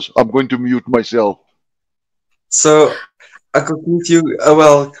yours. I'm going to mute myself. So, Uncle Keith,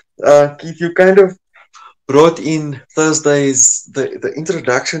 Keith, you kind of brought in the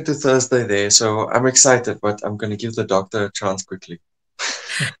introduction to Thursday there. So I'm excited, but I'm going to give the doctor a chance quickly.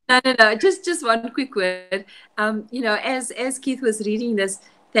 No. Just one quick word. As Keith was reading this,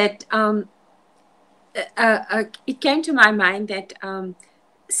 that it came to my mind that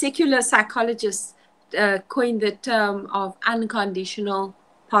secular psychologists coined the term of unconditional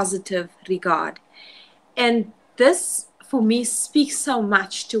positive regard. And this, for me, speaks so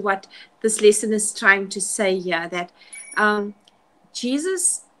much to what this lesson is trying to say here, that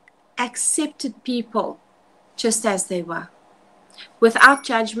Jesus accepted people just as they were, without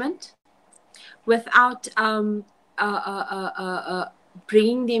judgment, without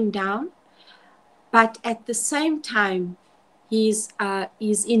bringing them down. But at the same time, his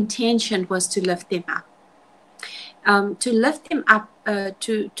intention was to lift them up,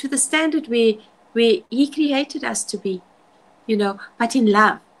 to the standard where he created us to be, but in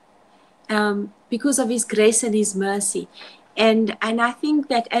love, because of his grace and his mercy. And I think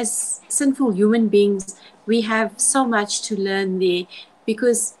that as sinful human beings, we have so much to learn there,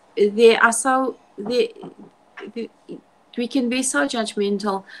 because we can be so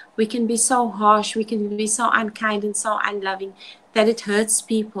judgmental, we can be so harsh, we can be so unkind and so unloving that it hurts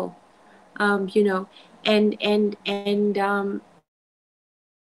people,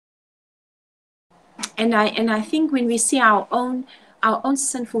 and I think when we see our own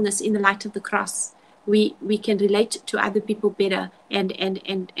sinfulness in the light of the cross, we can relate to other people better, and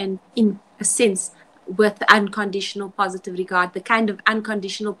in a sense, with unconditional positive regard, the kind of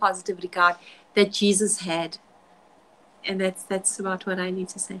unconditional positive regard that Jesus had. And that's about what I need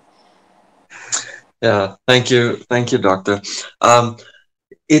to say. Yeah, thank you, doctor.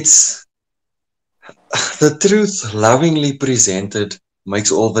 It's the truth lovingly presented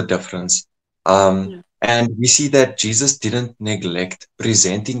makes all the difference. And we see that Jesus didn't neglect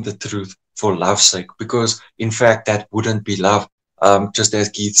presenting the truth for love's sake, because in fact that wouldn't be love. Just as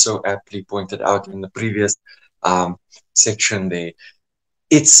Keith so aptly pointed out in the previous section there,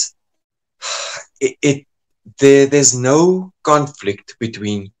 it's there's no conflict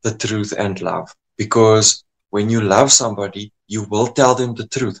between the truth and love, because when you love somebody, you will tell them the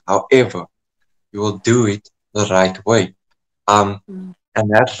truth. However, you will do it the right way. And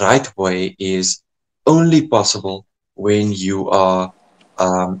that right way is only possible when you are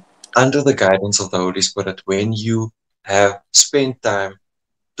under the guidance of the Holy Spirit, when you have spent time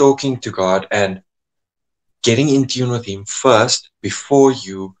talking to God and getting in tune with Him first before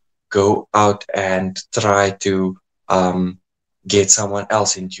you go out and try to get someone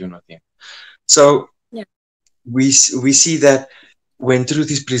else in tune with Him. So we see that when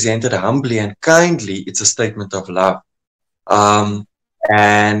truth is presented humbly and kindly, it's a statement of love.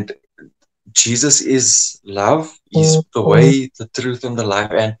 And Jesus is love. He's the way, the truth, and the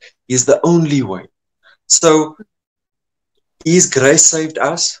life, and He's the only way. So His grace saved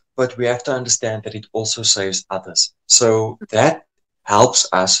us, but we have to understand that it also saves others. So that helps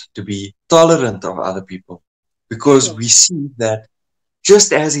us to be tolerant of other people, because Sure. we see that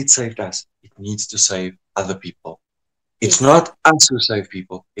just as it saved us, it needs to save other people. It's Yes. not us who save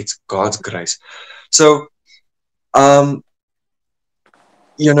people, it's God's grace. So, um,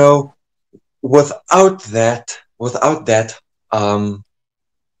 you know, without that, um,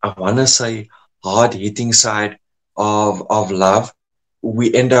 I want to say hard hitting side of love,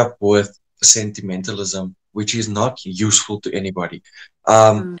 we end up with sentimentalism, which is not useful to anybody.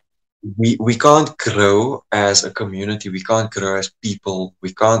 Um, Mm, we can't grow as a community, we can't grow as people,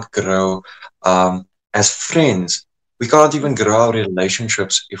 we can't grow as friends, we can't mm, even grow our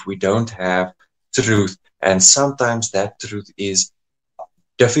relationships if we don't have truth. And sometimes that truth is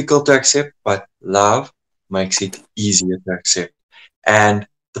difficult to accept, but love makes it easier to accept. And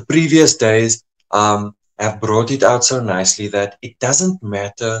the previous days have brought it out so nicely that it doesn't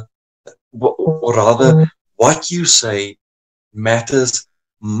matter, or rather, what you say matters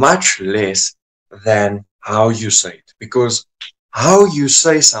much less than how you say it. Because how you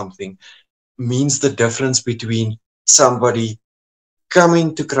say something means the difference between somebody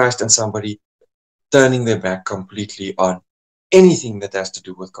coming to Christ and somebody turning their back completely on anything that has to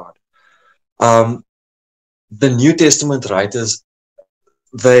do with God. Um, the New Testament writers,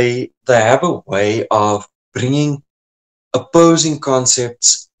 they have a way of bringing opposing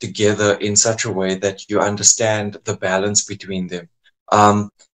concepts together in such a way that you understand the balance between them. Um,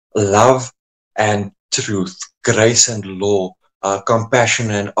 love and truth, grace and law,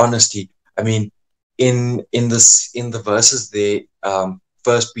 compassion and honesty. I mean, in the verses there,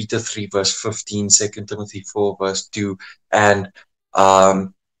 First Peter 3 verse 15, 2 Timothy 4 verse 2, and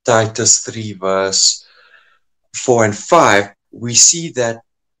um, Titus 3 verse 4 and 5, we see that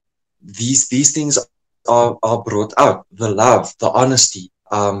these things are brought out: the love, the honesty,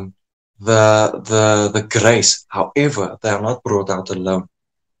 the grace. However, they are not brought out alone.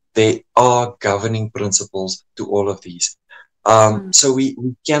 They are governing principles to all of these. mm, So we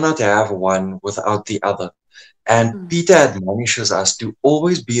cannot have one without the other. And mm, Peter admonishes us to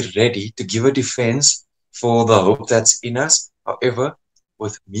always be ready to give a defense for the hope that's in us, however,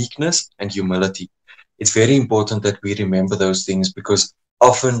 with meekness and humility. It's very important that we remember those things, because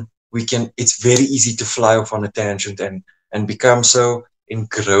often it's very easy to fly off on a tangent and become so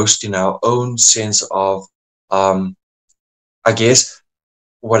engrossed in our own sense of, um, I guess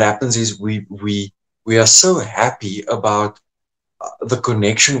what happens is we are so happy about the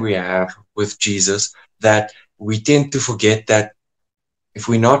connection we have with Jesus that we tend to forget that if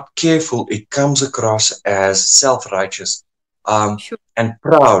we're not careful, it comes across as self-righteous, sure. and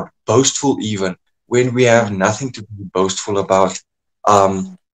proud, boastful even, when we have Mm, nothing to be boastful about. Um,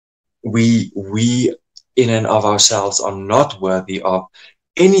 mm, we in and of ourselves are not worthy of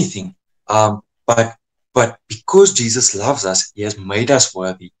anything. But because Jesus loves us, He has made us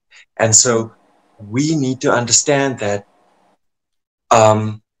worthy, and mm, so we need to understand that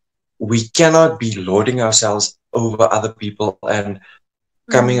um, we cannot be lording ourselves over other people and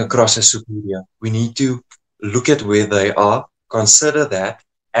coming mm, across as superior. We need to look at where they are, consider that,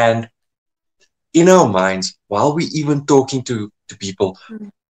 and in our minds, while we even talking to people, mm,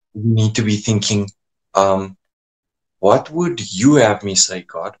 we need to be thinking, um, what would you have me say,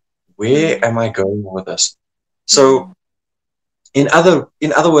 God? Where mm, am I going with this? So, mm, in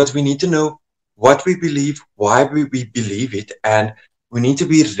other words, we need to know what we believe, why we believe it, and we need to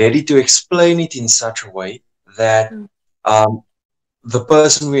be ready to explain it in such a way that mm, um, the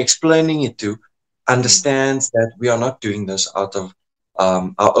person we're explaining it to mm. understands that we are not doing this out of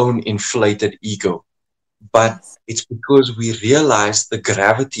our own inflated ego, but Yes. it's because we realize the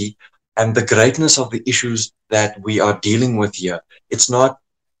gravity and the greatness of the issues that we are dealing with here. It's not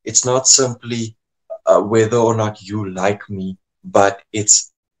simply whether or not you like me, but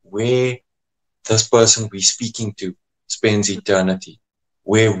it's where this person we're speaking to spends eternity,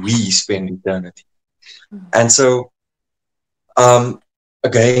 where we spend eternity. Mm, And so, um,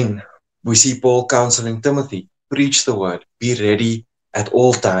 again, we see Paul counseling Timothy: preach the word, be ready at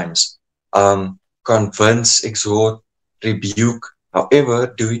all times, convince, exhort, rebuke.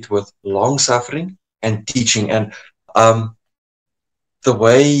 However, do it with long suffering and teaching. And um, the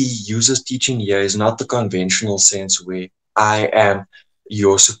way he uses teaching here is not the conventional sense where I am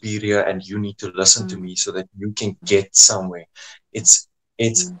your superior and you need to listen to mm, me so that you can get somewhere. It's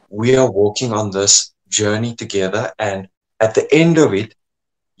mm, we are walking on this journey together, and at the end of it,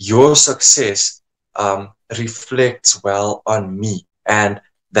 your success reflects well on me. And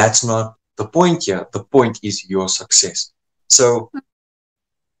that's not the point here. The point is your success. So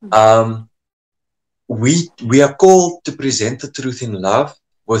mm, um, we are called to present the truth in love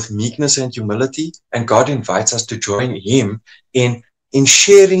with meekness and humility, and God invites us to join Him in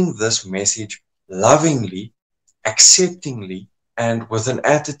sharing this message lovingly, acceptingly, and with an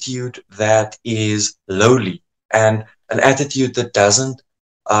attitude that is lowly, and an attitude that doesn't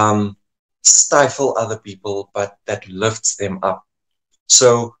um, stifle other people, but that lifts them up.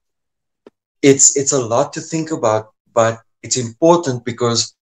 So it's a lot to think about, but it's important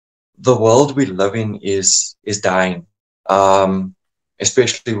because the world we live in is dying, um,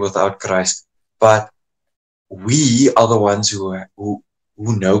 especially without Christ. But we are the ones who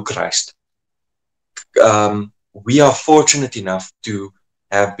know Christ. We are fortunate enough to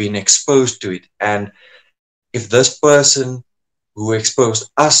have been exposed to it, and if this person who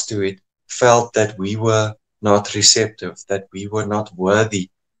exposed us to it felt that we were not receptive, that we were not worthy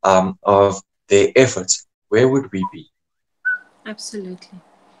of their efforts, where would we be? Absolutely.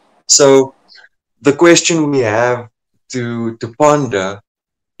 So the question we have to ponder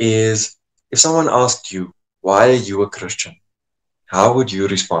is, if someone asked you, why are you a Christian? How would you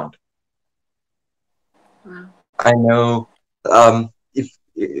respond? Wow. I know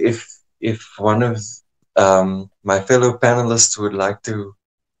if one of my fellow panelists would like to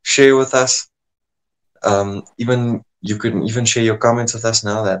share with us, even you can even share your comments with us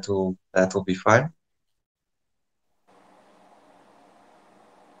now. That will be fine.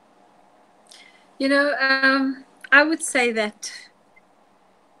 I would say that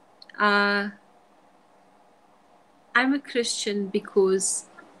uh, I'm a Christian because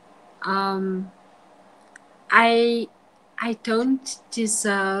um, I I don't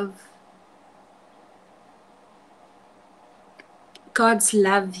deserve God's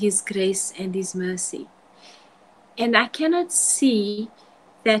love, His grace, and His mercy, and I cannot see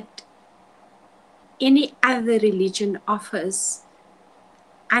that any other religion offers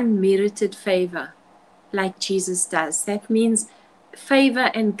unmerited favor like Jesus does. That means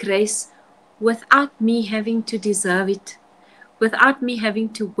favor and grace without me having to deserve it, without me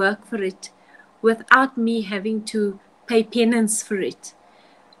having to work for it, without me having to pay penance for it,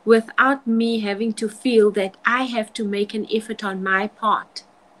 without me having to feel that I have to make an effort on my part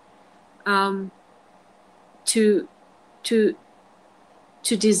um, to to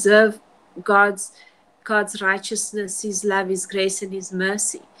to deserve God's God's righteousness, His love, His grace, and His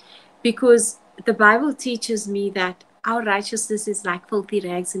mercy. Because the Bible teaches me that our righteousness is like filthy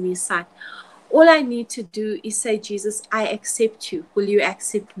rags in His sight. All I need to do is say, Jesus, I accept you. Will you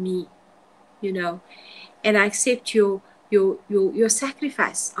accept me? You know, and I accept your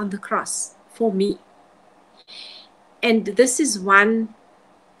sacrifice on the cross for me. And this is one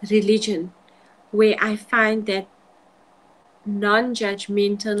religion where I find that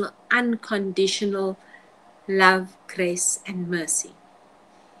non-judgmental, unconditional love, grace, and mercy.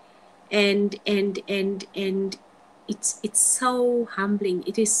 And it's so humbling.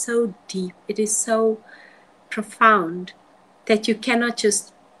 It is so deep. It is so profound that you cannot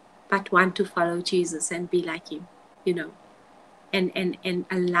just but want to follow Jesus and be like Him, you know, and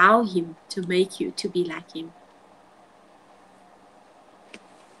allow Him to make you to be like Him.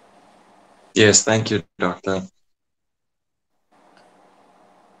 Yes, thank you, Doctor.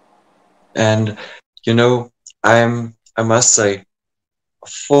 And you know, I must say,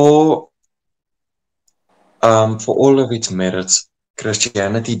 for for all of its merits,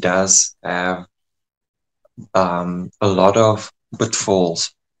 Christianity does have a lot of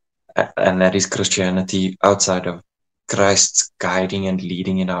pitfalls, and that is Christianity outside of Christ's guiding and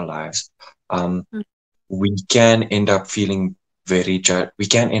leading in our lives. Um, Mm. we can end up feeling we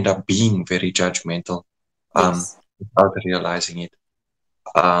can end up being very judgmental Yes. without realizing it.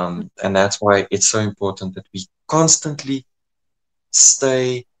 And that's why it's so important that we constantly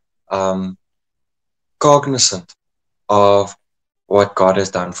stay um, cognizant of what God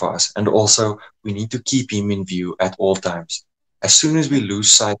has done for us. And also, we need to keep Him in view at all times. As soon as we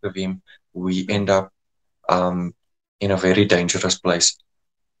lose sight of Him, we end up um, in a very dangerous place.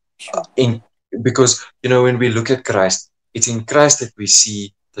 Sure. In Because when we look at Christ, it's in Christ that we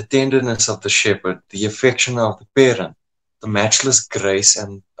see the tenderness of the shepherd, the affection of the parent, the matchless grace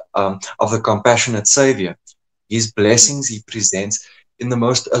and of the compassionate Savior. His blessings He presents in the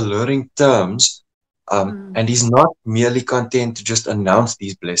most alluring terms, Mm. and He's not merely content to just announce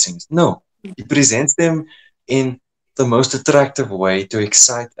these blessings. No, He presents them in the most attractive way to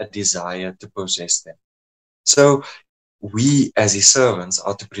excite a desire to possess them. So we, as His servants,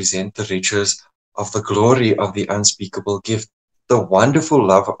 are to present the riches of the glory of the unspeakable gift. The wonderful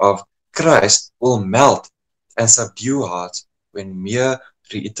love of Christ will melt and subdue hearts when mere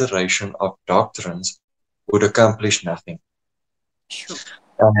reiteration of doctrines would accomplish nothing. Sure.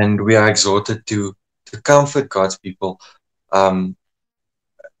 And we are exhorted to to comfort God's people,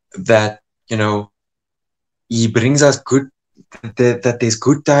 that, you know, He brings us good, that there's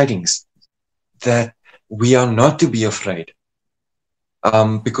good tidings, that we are not to be afraid,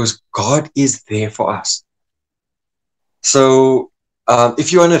 because God is there for us. So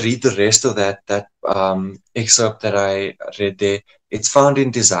if you want to read the rest of that excerpt that I read there, it's found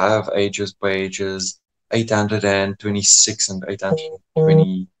in Desire of Ages, pages 826 and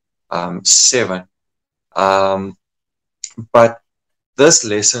 827. But this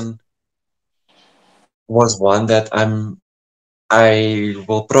lesson was one that I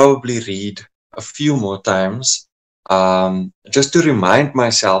will probably read a few more times, just to remind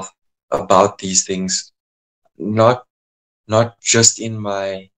myself about these things, not just in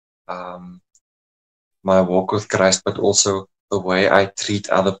my my walk with Christ, but also the way I treat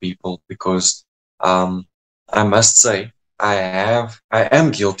other people. Because I must say, I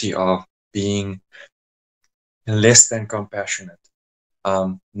am guilty of being less than compassionate,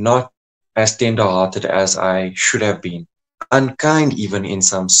 not as tender-hearted as I should have been, unkind even in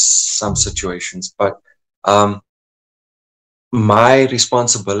some situations. But my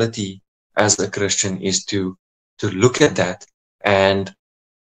responsibility as a Christian is to look at that and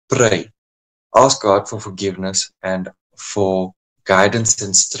pray, ask God for forgiveness and for guidance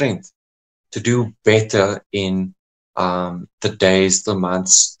and strength to do better in the days, the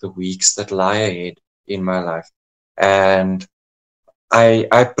months, the weeks that lie ahead in my life. And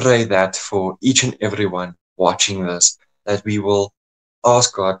I pray that for each and everyone watching this, that we will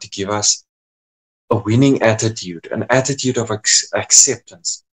ask God to give us a winning attitude, an attitude of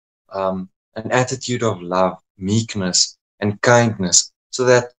acceptance, an attitude of love, meekness, and kindness, so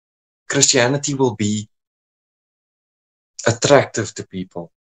that Christianity will be attractive to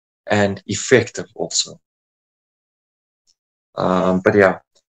people and effective also. But yeah,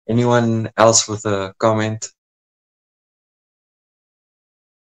 anyone else with a comment?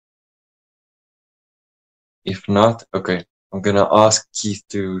 If not, okay, I'm going to ask Keith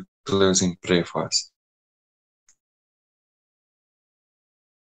to close in prayer for us.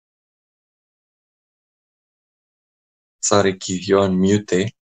 Sorry, Keith, you're on mute there.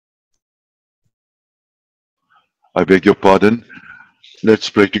 I beg your pardon. Let's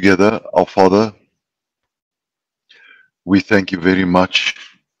pray together. Our Father, we thank you very much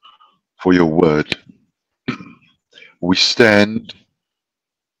for your word. We stand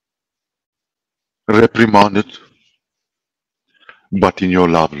reprimanded, but in your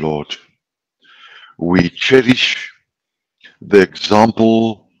love, Lord. We cherish the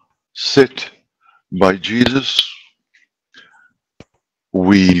example set by Jesus.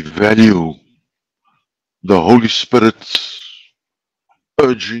 We value the Holy Spirit's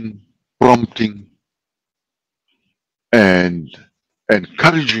urging, prompting, and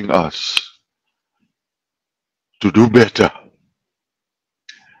encouraging us to do better.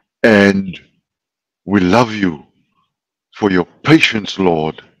 And we love you for your patience,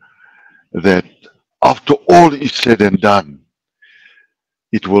 Lord, that after all is said and done,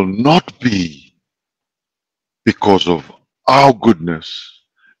 it will not be because of our goodness,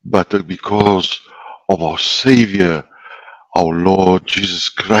 but because of our Savior, our Lord Jesus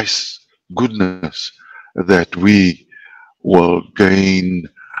Christ's goodness, that we will gain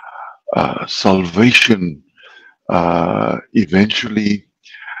salvation eventually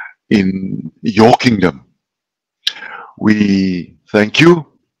in your kingdom. We thank you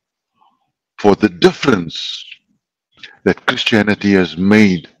for the difference that Christianity has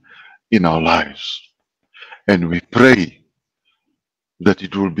made in our lives. And we pray that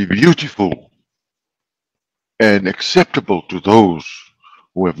it will be beautiful and acceptable to those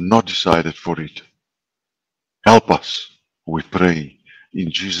who have not decided for it. Help us, we pray,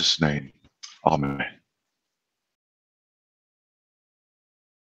 in Jesus' name. Amen.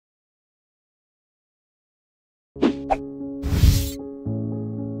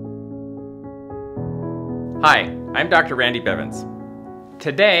 Hi, I'm Dr. Randy Bevins.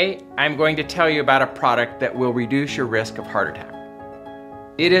 Today, I'm going to tell you about a product that will reduce your risk of heart attack.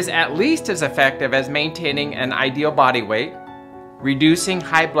 It is at least as effective as maintaining an ideal body weight, reducing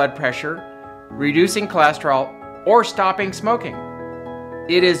high blood pressure, reducing cholesterol, or stopping smoking.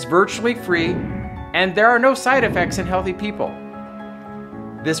 It is virtually free, and there are no side effects in healthy people.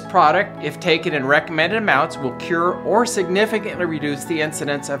 This product, if taken in recommended amounts, will cure or significantly reduce the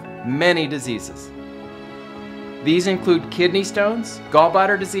incidence of many diseases. These include kidney stones,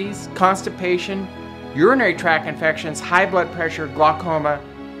 gallbladder disease, constipation, urinary tract infections, high blood pressure, glaucoma,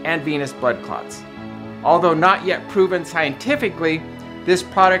 and venous blood clots. Although not yet proven scientifically, this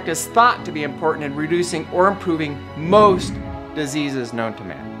product is thought to be important in reducing or improving most diseases known to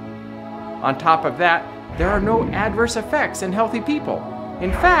man. On top of that, there are no adverse effects in healthy people.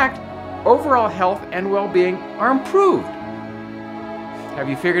 In fact, overall health and well-being are improved. Have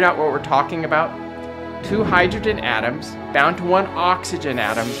you figured out what we're talking about? 2 hydrogen atoms bound to 1 oxygen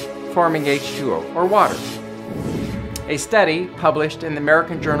atom forming H2O, or water. A study published in the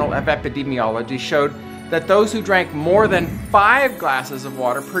American Journal of Epidemiology showed that those who drank more than 5 glasses of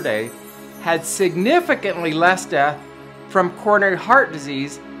water per day had significantly less death from coronary heart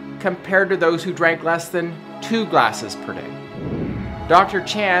disease compared to those who drank less than 2 glasses per day. Dr.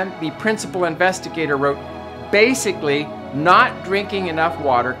 Chan, the principal investigator, wrote, "Basically, not drinking enough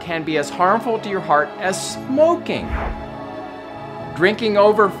water can be as harmful to your heart as smoking. Drinking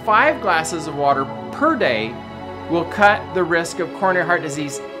over 5 glasses of water per day will cut the risk of coronary heart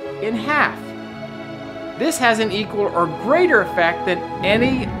disease in half. This has an equal or greater effect than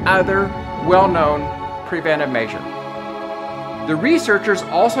any other well-known preventive measure." The researchers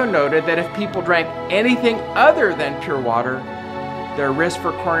also noted that if people drank anything other than pure water, their risk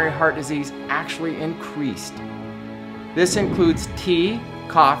for coronary heart disease actually increased. This includes tea,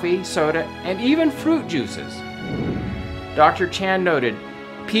 coffee, soda, and even fruit juices. Dr. Chan noted,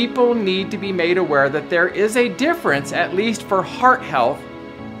 people need to be made aware that there is a difference, at least for heart health,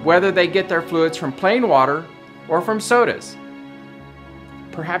 whether they get their fluids from plain water or from sodas.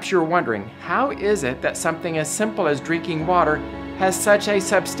 Perhaps you're wondering, how is it that something as simple as drinking water has such a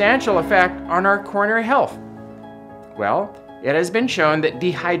substantial effect on our coronary health? Well, it has been shown that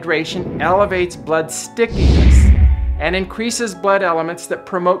dehydration elevates blood stickiness and increases blood elements that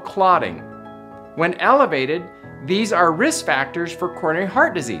promote clotting. When elevated, these are risk factors for coronary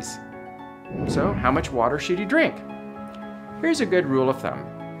heart disease. So, how much water should you drink? Here's a good rule of thumb.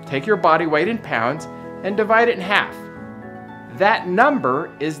 Take your body weight in pounds and divide it in half. That number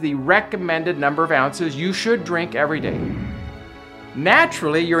is the recommended number of ounces you should drink every day.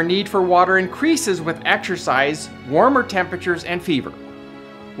 Naturally, your need for water increases with exercise, warmer temperatures, and fever.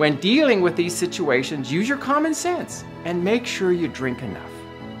 When dealing with these situations, use your common sense and make sure you drink enough.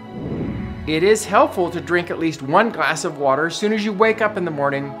 It is helpful to drink at least 1 glass of water as soon as you wake up in the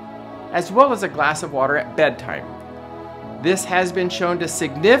morning, as well as a glass of water at bedtime. This has been shown to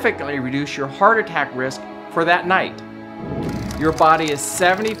significantly reduce your heart attack risk for that night. Your body is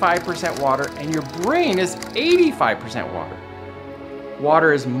 75% water and your brain is 85% water.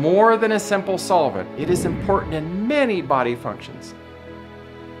 Water is more than a simple solvent. It is important in many body functions.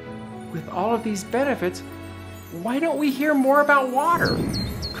 With all of these benefits, why don't we hear more about water?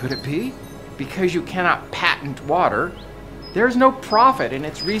 Could it be because you cannot patent water? There's no profit in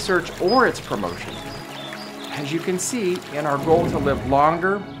its research or its promotion. As you can see, in our goal to live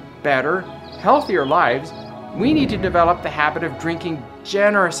longer, better, healthier lives, we need to develop the habit of drinking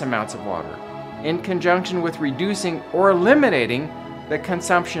generous amounts of water in conjunction with reducing or eliminating the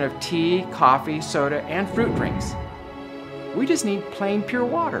consumption of tea, coffee, soda, and fruit drinks. We just need plain pure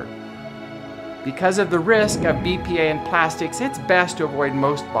water. Because of the risk of BPA in plastics, it's best to avoid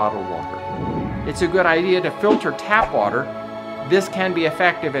most bottled water. It's a good idea to filter tap water. This can be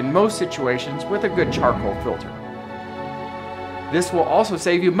effective in most situations with a good charcoal filter. This will also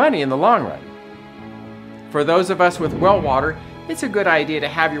save you money in the long run. For those of us with well water, it's a good idea to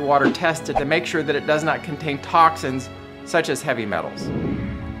have your water tested to make sure that it does not contain toxins such as heavy metals.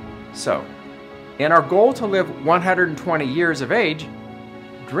 So, in our goal to live 120 years of age,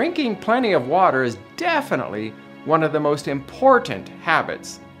 drinking plenty of water is definitely one of the most important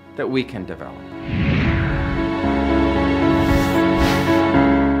habits that we can develop.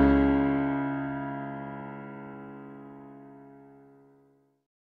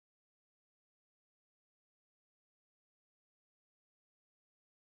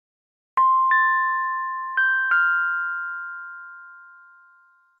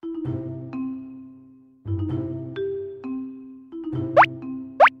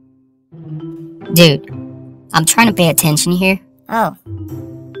 Dude, I'm trying to pay attention here. Oh.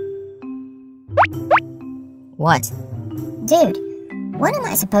 What? Dude, when am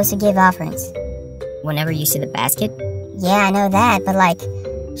I supposed to give offerings? Whenever you see the basket? Yeah, I know that, but like,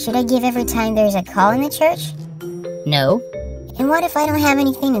 should I give every time there's a call in the church? No. And what if I don't have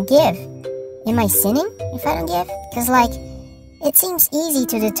anything to give? Am I sinning if I don't give? Because like, it seems easy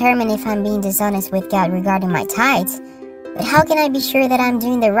to determine if I'm being dishonest with God regarding my tithes. But how can I be sure that I'm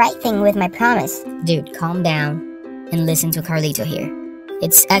doing the right thing with my promise? Dude, calm down and listen to Carlito here.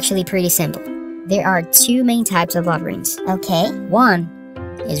 It's actually pretty simple. There are 2 main types of offerings. Okay.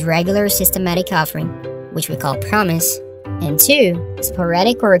 1 is regular systematic offering, which we call promise. And 2,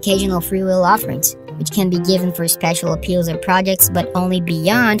 sporadic or occasional free will offerings, which can be given for special appeals or projects, but only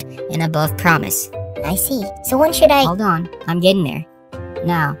beyond and above promise. I see. So when should I... Hold on, I'm getting there.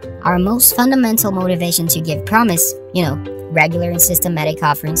 Now, our most fundamental motivation to give promise, regular and systematic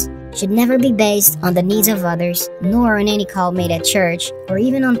offerings, should never be based on the needs of others, nor on any call made at church, or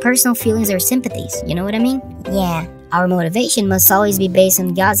even on personal feelings or sympathies. You know what I mean? Yeah. Our motivation must always be based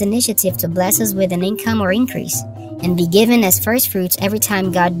on God's initiative to bless us with an income or increase, and be given as first fruits every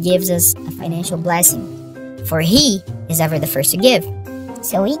time God gives us a financial blessing. For He is ever the first to give.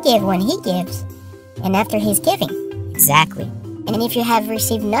 So we give when He gives, and after His giving. Exactly. And if you have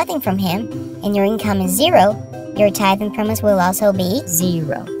received nothing from Him, and your income is 0, your tithe and promise will also be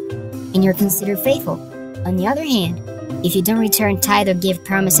 0. And you're considered faithful. On the other hand, if you don't return tithe or give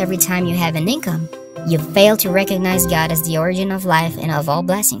promise every time you have an income, you fail to recognize God as the origin of life and of all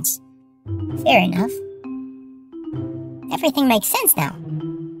blessings. Fair enough. Everything makes sense now.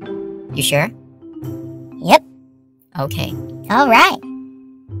 You sure? Yep. Okay. All right.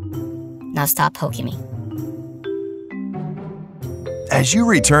 Now stop poking me. As you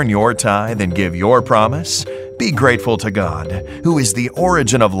return your tithe and give your promise, be grateful to God, who is the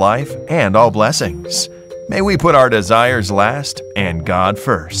origin of life and all blessings. May we put our desires last and God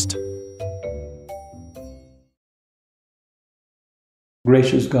first.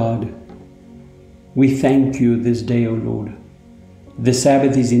 Gracious God, we thank you this day, O Lord. The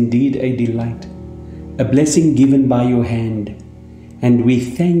Sabbath is indeed a delight, a blessing given by your hand, and we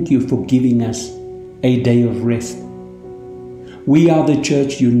thank you for giving us a day of rest. We are the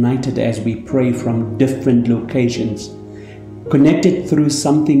church united as we pray from different locations, connected through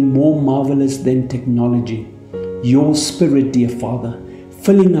something more marvelous than technology, your Spirit, dear Father,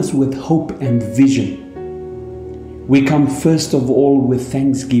 filling us with hope and vision. We come first of all with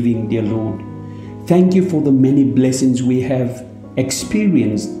thanksgiving, dear Lord. Thank you for the many blessings we have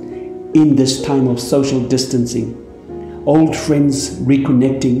experienced in this time of social distancing. Old friends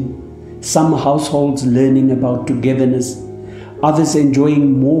reconnecting, some households learning about togetherness, others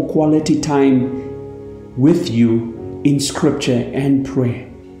enjoying more quality time with you in scripture and prayer.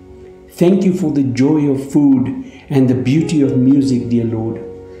 Thank you for the joy of food and the beauty of music, dear Lord.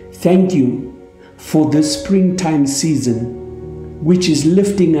 Thank you for this springtime season, which is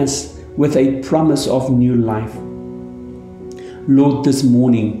lifting us with a promise of new life. Lord, this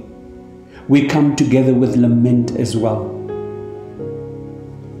morning, we come together with lament as well.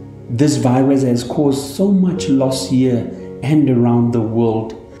 This virus has caused so much loss here and around the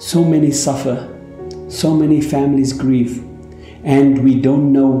world. So many suffer, so many families grieve, and we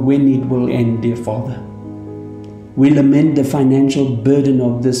don't know when it will end, dear Father. We lament the financial burden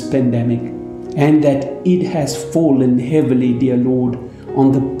of this pandemic, and that it has fallen heavily, dear Lord,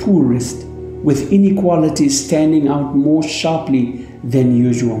 on the poorest, with inequality standing out more sharply than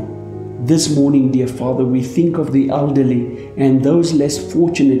usual. This morning, dear Father, we think of the elderly and those less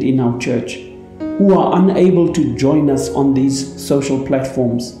fortunate in our church, who are unable to join us on these social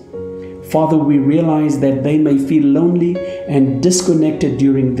platforms. Father, we realize that they may feel lonely and disconnected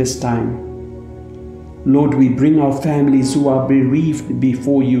during this time. Lord, we bring our families who are bereaved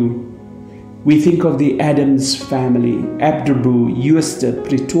before you. We think of the Adams family, Abdrabu, Euster,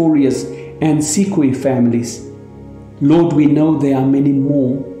 Pretorius, and Sikwe families. Lord, we know there are many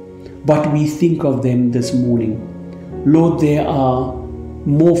more, but we think of them this morning. Lord, there are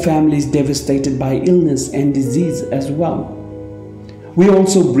more families devastated by illness and disease as well. We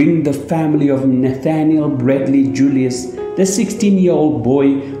also bring the family of Nathaniel Bradley Julius, the 16-year-old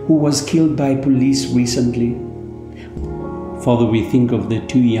boy who was killed by police recently. Father, we think of the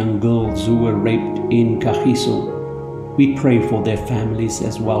 2 young girls who were raped in Kagiso. We pray for their families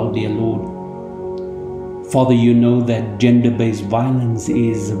as well, dear Lord. Father, you know that gender-based violence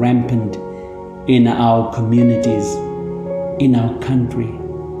is rampant in our communities, in our country.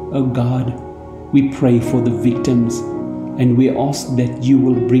 Oh God, we pray for the victims, and we ask that you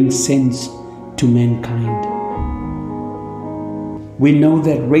will bring sense to mankind. We know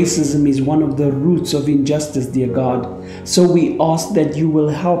that racism is one of the roots of injustice, dear God. So we ask that you will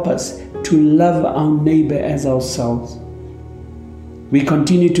help us to love our neighbor as ourselves. We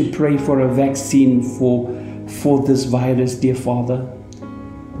continue to pray for a vaccine for this virus, dear Father.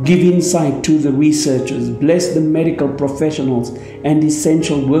 Give insight to the researchers, bless the medical professionals and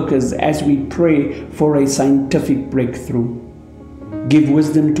essential workers as we pray for a scientific breakthrough. Give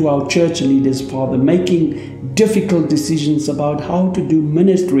wisdom to our church leaders, Father, making difficult decisions about how to do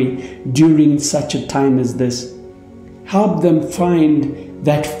ministry during such a time as this. Help them find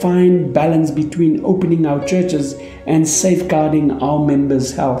that fine balance between opening our churches and safeguarding our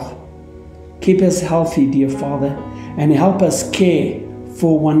members' health. Keep us healthy, dear Father, and help us care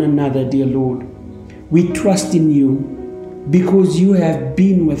for one another, dear Lord. We trust in you because you have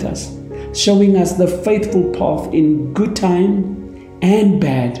been with us, showing us the faithful path in good time and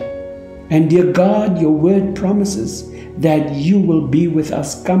bad. And dear God, your word promises that you will be with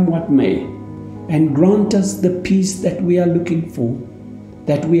us come what may, and grant us the peace that we are looking for,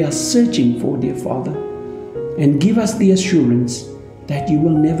 that we are searching for, dear Father, and give us the assurance that you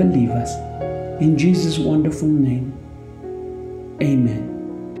will never leave us. In Jesus' wonderful name, amen.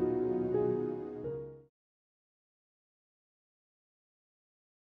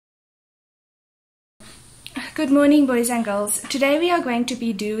 Good morning, boys and girls. Today we are going to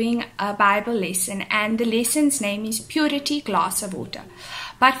be doing a Bible lesson, and the lesson's name is Purity Glass of Water.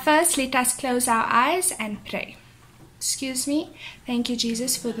 But first, let us close our eyes and pray. Excuse me. Thank you,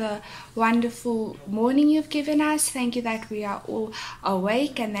 Jesus, for the wonderful morning you've given us. Thank you that we are all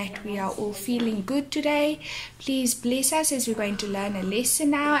awake and that we are all feeling good today. Please bless us as we're going to learn a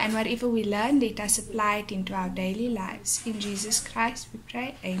lesson now, and whatever we learn, let us apply it into our daily lives. In Jesus Christ we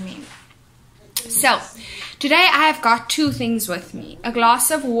pray. Amen. So, today I have got two things with me, a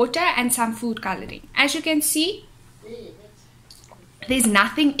glass of water and some food coloring. As you can see, there's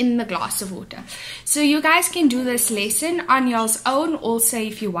nothing in the glass of water. So you guys can do this lesson on your own also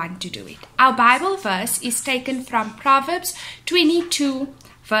if you want to do it. Our Bible verse is taken from Proverbs 22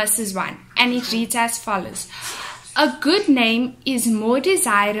 verses 1, and it reads as follows. A good name is more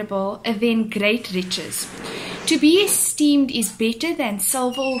desirable than great riches. To be esteemed is better than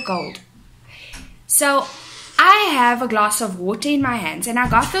silver or gold. So I have a glass of water in my hands, and I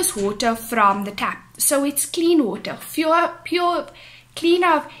got this water from the tap. So it's clean water, pure, clean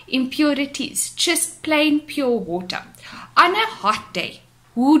of impurities, just plain pure water. On a hot day,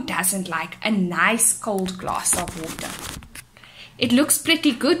 who doesn't like a nice cold glass of water? It looks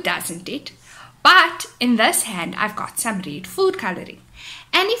pretty good, doesn't it? But in this hand, I've got some red food coloring.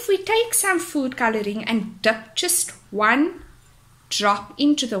 And if we take some food coloring and dip just one drop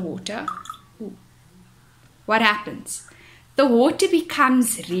into the water, what happens? The water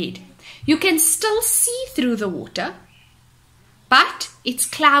becomes red. You can still see through the water, but it's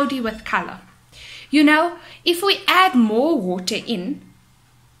cloudy with color. You know, if we add more water in,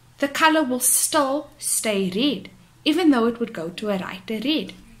 the color will still stay red, even though it would go to a lighter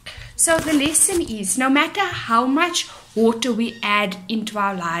red. So the lesson is, no matter how much water we add into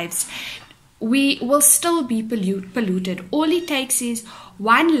our lives, we will still be polluted. All it takes is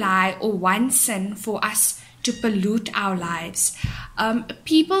one lie or one sin for us to pollute our lives. If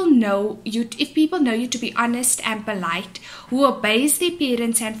people know you to be honest and polite, who obeys their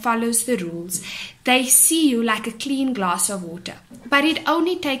parents and follows the rules, they see you like a clean glass of water. But it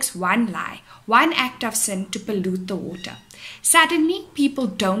only takes one lie, one act of sin to pollute the water. Suddenly, people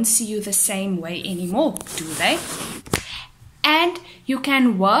don't see you the same way anymore, do they? And you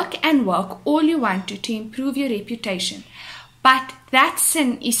can work and work all you want to improve your reputation, but that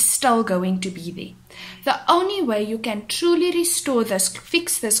sin is still going to be there. The only way you can truly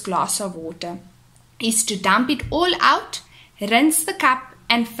fix this glass of water is to dump it all out, rinse the cup,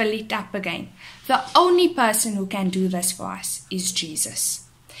 and fill it up again. The only person who can do this for us is Jesus.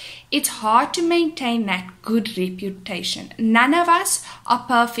 It's hard to maintain that good reputation. None of us are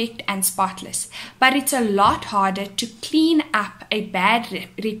perfect and spotless, but it's a lot harder to clean up a bad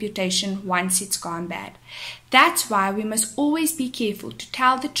reputation once it's gone bad. That's why we must always be careful to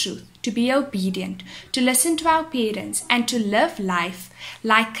tell the truth, to be obedient, to listen to our parents, and to live life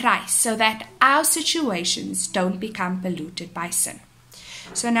like Christ so that our situations don't become polluted by sin.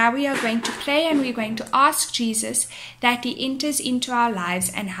 So now we are going to pray, and we're going to ask Jesus that he enters into our lives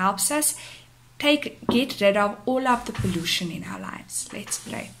and helps us get rid of all of the pollution in our lives. Let's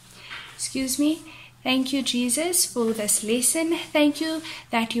pray. Excuse me. Thank you, Jesus, for this lesson. Thank you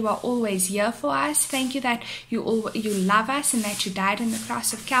that you are always here for us. Thank you that you love us and that you died on the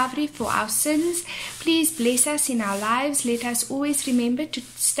cross of Calvary for our sins. Please bless us in our lives. Let us always remember to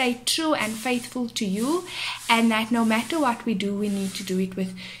stay true and faithful to you, and that no matter what we do, we need to do it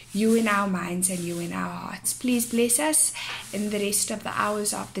with you in our minds and you in our hearts. Please bless us in the rest of the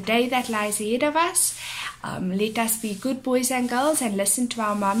hours of the day that lies ahead of us. Let us be good boys and girls and listen to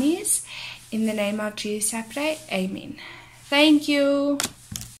our mommies. In the name of Jesus I pray. Amen. Thank you.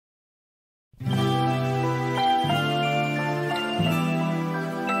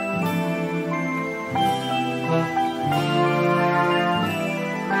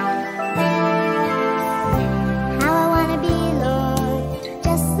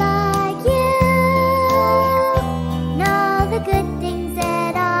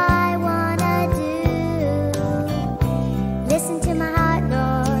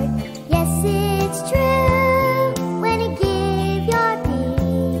 It's true when you give your peace.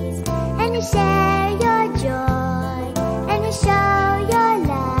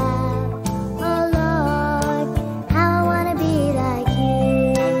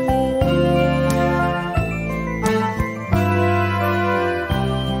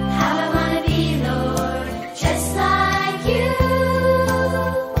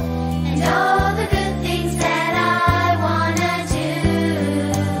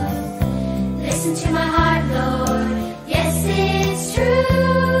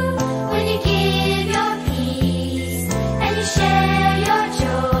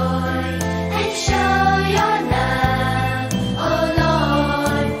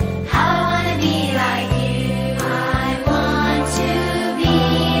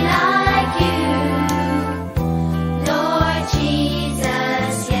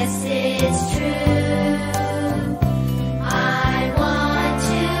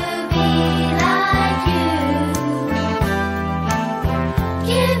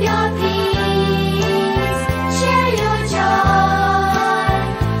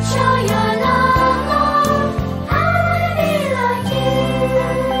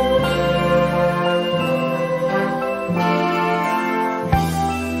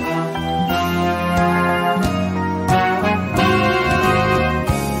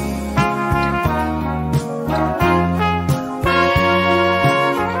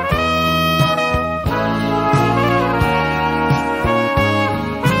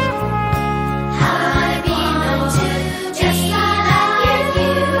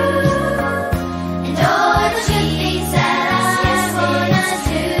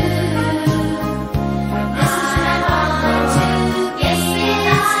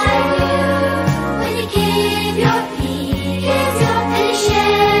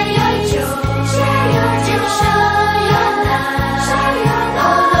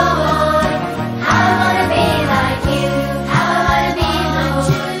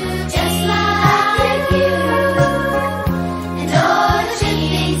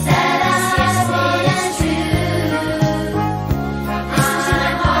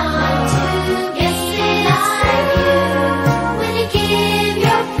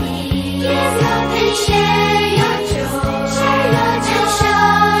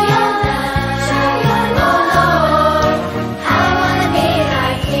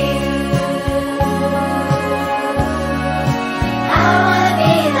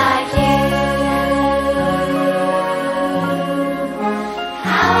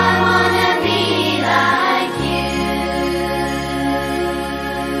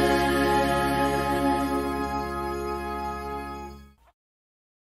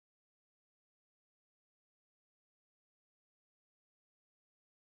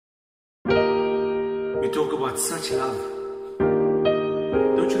 talk about such love.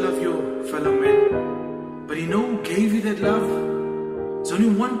 Don't you love your fellow men? But you know who gave you that love? It's only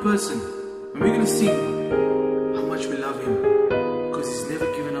one person. And we're going to sing how much we love him, because he's never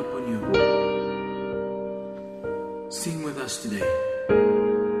given up on you. Sing with us today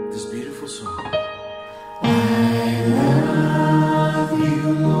this beautiful song. I love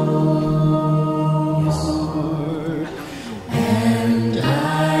you, Lord. Yes. And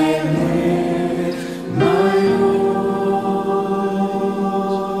I lift my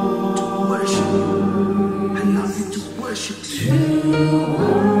voice to worship you. I love you to worship you. to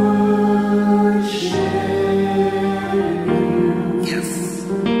worship you. Yes.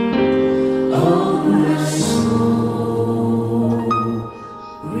 Oh, my soul,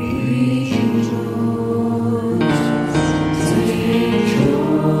 rejoice.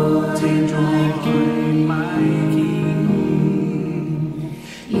 Take joy, my King.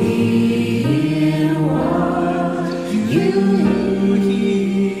 in what you hear.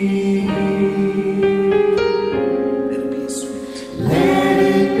 Let it be sweet. Let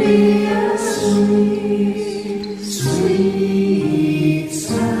it be a sweet, sweet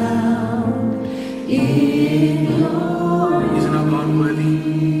sound in your Isn't our God worthy?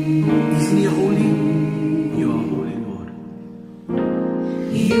 Isn't he holy? You are holy, Lord.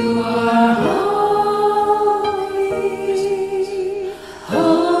 You are holy,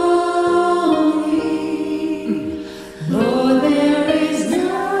 holy. Lord, there is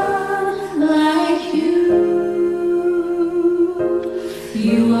none like you.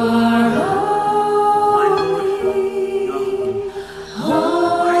 You are My Lord, you are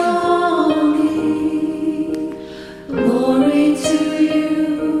holy. holy. Glory to you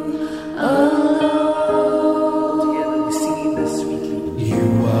alone. Together we sing this sweetly. You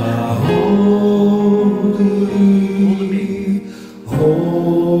are holy,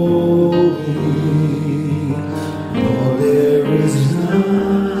 holy. Lord, there is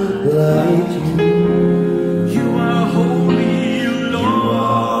none like you. You are holy,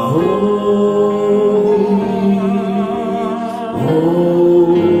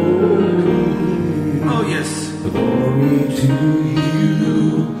 Holy. Oh yes. Glory to you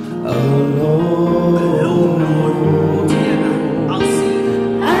alone. Together I'll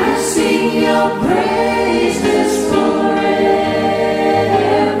sing. I sing your praises forever.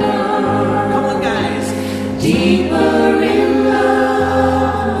 Come on, guys. Deeper in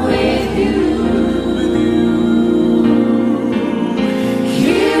love with you.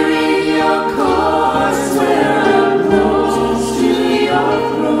 Hearing your chords where I'm close to your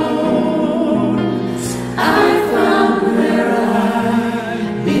throne. I found where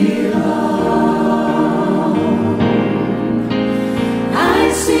I belong.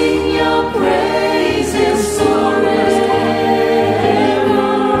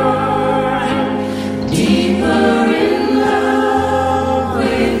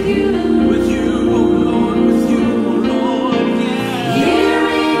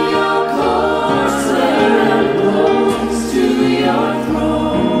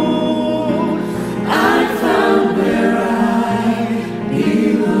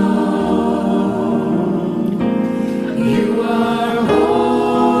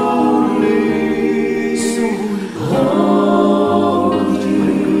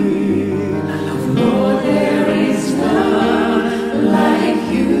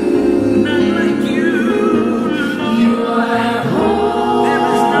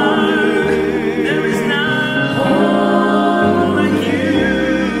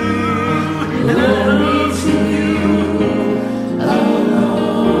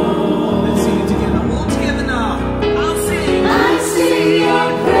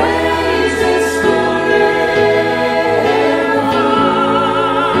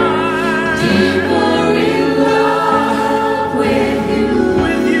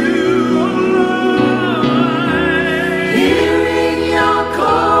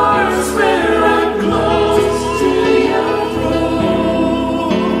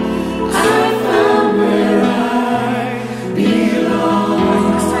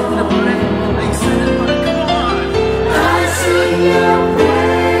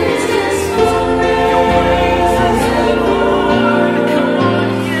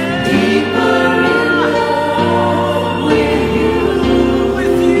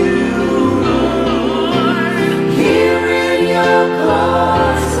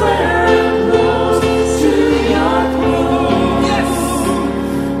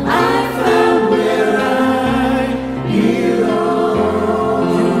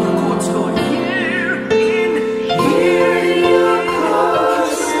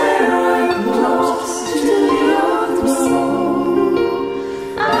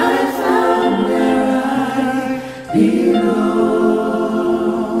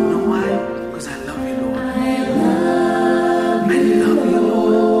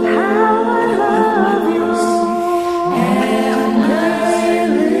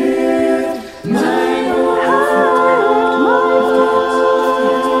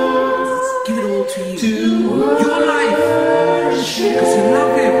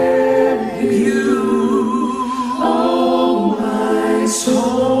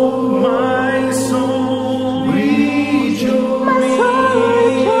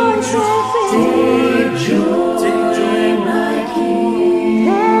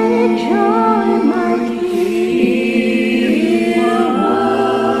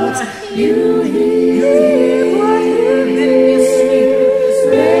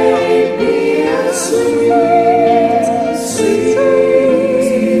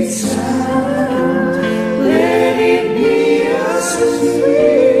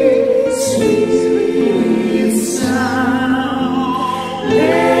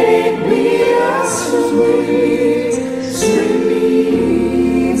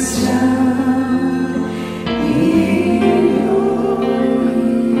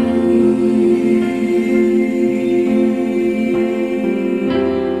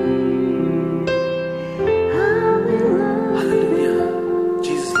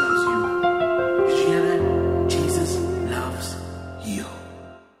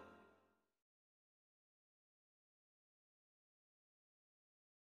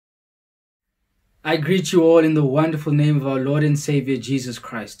 I greet you all in the wonderful name of our Lord and Savior, Jesus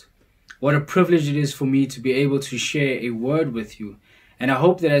Christ. What a privilege it is for me to be able to share a word with you. And I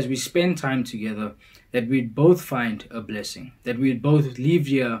hope that as we spend time together, that we'd both find a blessing, that we'd both leave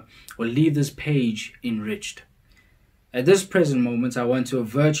here or leave this page enriched. At this present moment, I want to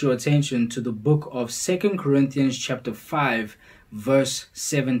avert your attention to the book of 2 Corinthians chapter 5, verse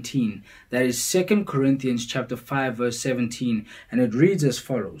 17. That is 2 Corinthians chapter 5, verse 17, and it reads as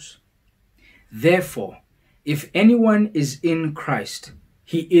follows. Therefore, if anyone is in Christ,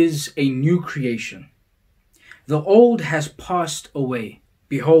 he is a new creation. The old has passed away.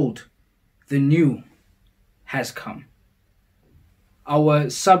 Behold, the new has come. Our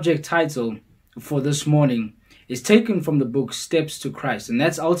subject title for this morning is taken from the book Steps to Christ, and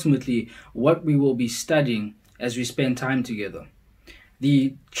that's ultimately what we will be studying as we spend time together.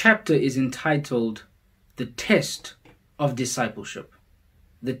 The chapter is entitled The Test of Discipleship.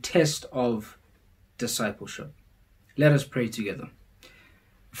 The Test of Discipleship. Let us pray together.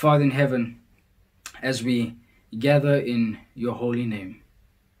 Father in heaven, as we gather in your holy name,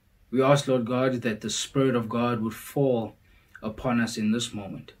 we ask, Lord God, that the Spirit of God would fall upon us in this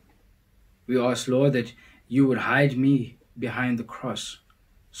moment. We ask, Lord, that you would hide me behind the cross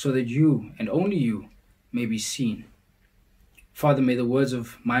so that you and only you may be seen. Father, may the words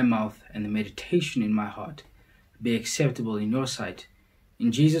of my mouth and the meditation in my heart be acceptable in your sight.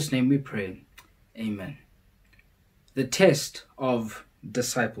 In Jesus' name we pray. Amen. The test of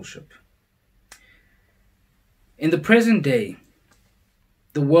discipleship. In the present day,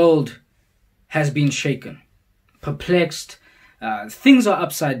 the world has been shaken, perplexed. Things are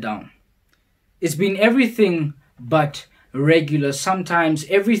upside down. It's been everything but regular, sometimes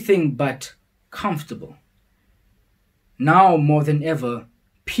everything but comfortable. Now more than ever,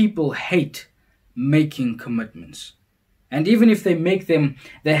 people hate making commitments. And even if they make them,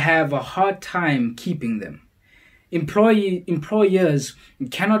 they have a hard time keeping them. Employers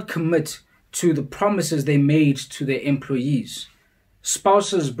cannot commit to the promises they made to their employees.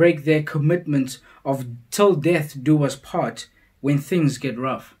 Spouses break their commitment of till death do us part when things get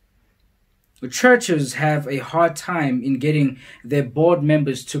rough. Churches have a hard time in getting their board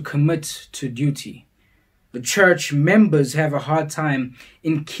members to commit to duty. The church members have a hard time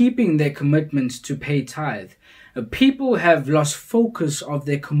in keeping their commitments to pay tithe. People have lost focus of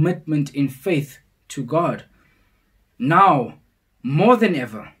their commitment in faith to God. Now, more than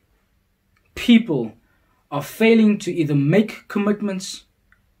ever, people are failing to either make commitments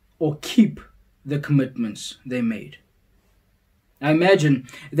or keep the commitments they made. I imagine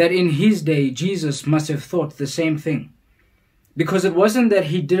that in his day, Jesus must have thought the same thing. Because it wasn't that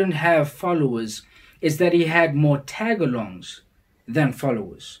he didn't have followers, it's that he had more tag-alongs than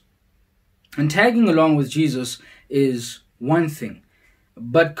followers. And tagging along with Jesus is one thing,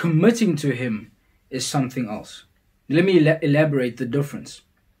 but committing to him is something else. Let me elaborate the difference.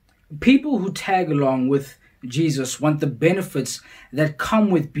 People who tag along with Jesus want the benefits that come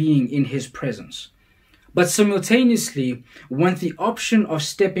with being in his presence, but simultaneously want the option of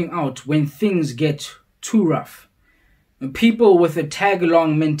stepping out when things get too rough. People with a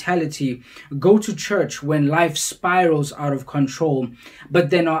tag-along mentality go to church when life spirals out of control, but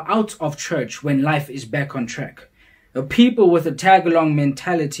then are out of church when life is back on track. People with a tag-along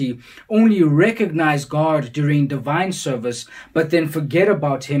mentality only recognize God during divine service, but then forget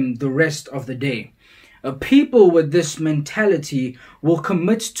about him the rest of the day. People with this mentality will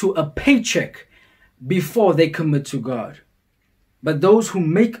commit to a paycheck before they commit to God. But those who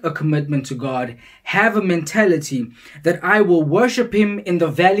make a commitment to God have a mentality that I will worship him in the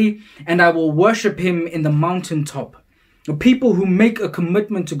valley and I will worship him in the mountaintop. People who make a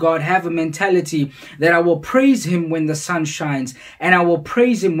commitment to God have a mentality that I will praise him when the sun shines and I will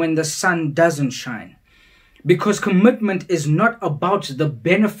praise him when the sun doesn't shine. Because commitment is not about the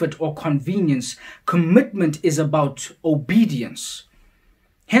benefit or convenience. Commitment is about obedience.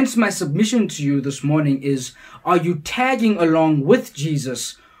 Hence, my submission to you this morning is, are you tagging along with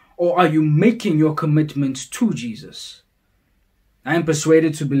Jesus or are you making your commitment to Jesus? I am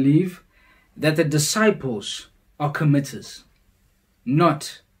persuaded to believe that the disciples are committers,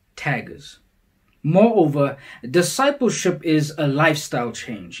 not taggers. Moreover, discipleship is a lifestyle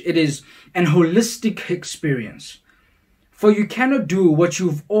change. It is an holistic experience. For you cannot do what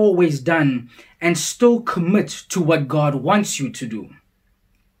you've always done and still commit to what God wants you to do.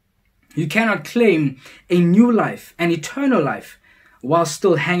 You cannot claim a new life, an eternal life, while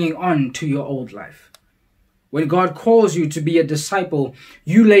still hanging on to your old life. When God calls you to be a disciple,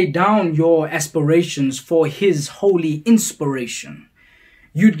 you lay down your aspirations for His holy inspiration.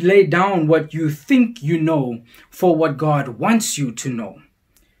 You lay down what you think you know for what God wants you to know.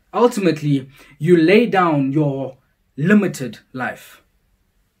 Ultimately, you lay down your limited life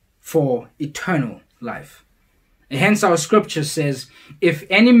for eternal life. And hence our scripture says, if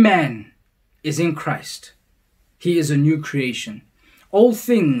any man is in Christ, he is a new creation. All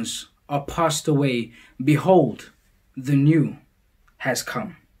things are passed away. Behold, the new has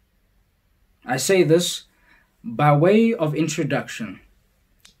come. I say this by way of introduction,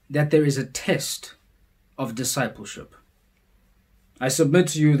 that there is a test of discipleship. I submit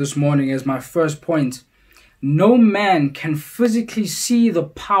to you this morning as my first point, no man can physically see the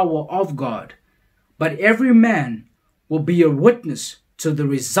power of God, but every man will be a witness to the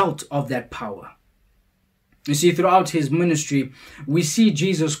result of that power. You see, throughout his ministry, we see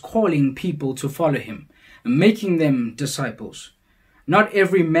Jesus calling people to follow him, making them disciples. Not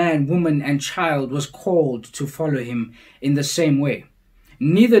every man, woman, and child was called to follow him in the same way.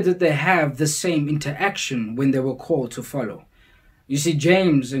 Neither did they have the same interaction when they were called to follow. You see,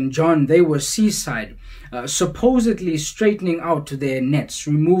 James and John, they were seaside, supposedly straightening out their nets,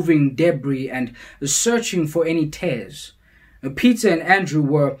 removing debris and searching for any tears. Peter and Andrew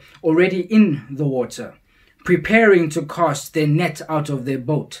were already in the water, preparing to cast their net out of their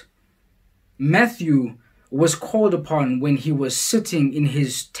boat. Matthew was called upon when he was sitting in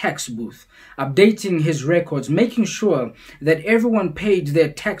his tax booth, updating his records, making sure that everyone paid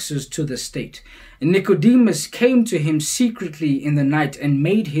their taxes to the state. Nicodemus came to him secretly in the night and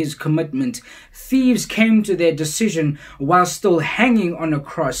made his commitment. Thieves came to their decision while still hanging on a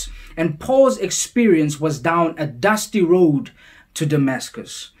cross, and Paul's experience was down a dusty road to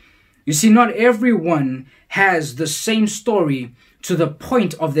Damascus. You see, not everyone has the same story to the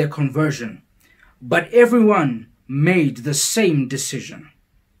point of their conversion, but everyone made the same decision.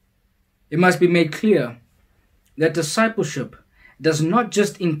 It must be made clear that discipleship does not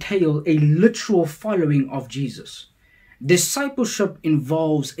just entail a literal following of Jesus. Discipleship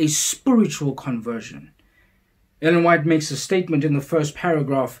involves a spiritual conversion. Ellen White makes a statement in the first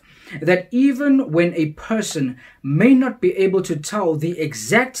paragraph that even when a person may not be able to tell the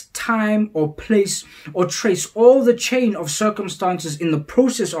exact time or place or trace all the chain of circumstances in the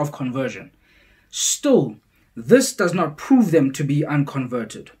process of conversion, still, this does not prove them to be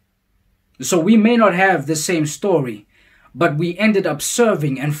unconverted. So we may not have the same story, but we ended up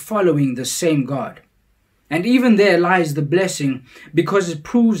serving and following the same God. And even there lies the blessing, because it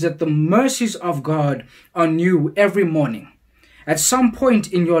proves that the mercies of God are new every morning. At some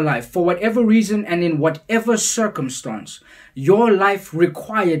point in your life, for whatever reason and in whatever circumstance, your life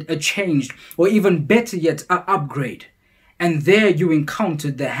required a change, or even better yet, an upgrade. And there you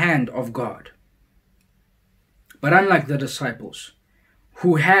encountered the hand of God. But unlike the disciples,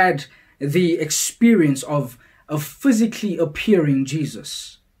 who had the experience of a physically appearing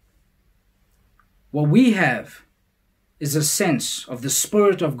Jesus, what we have is a sense of the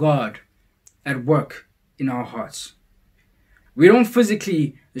Spirit of God at work in our hearts. We don't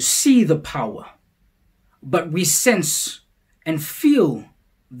physically see the power, but we sense and feel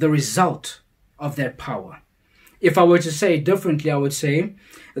the result of that power. If I were to say it differently, I would say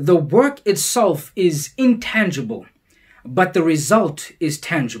the work itself is intangible, but the result is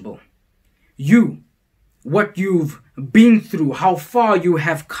tangible. What you've been through, how far you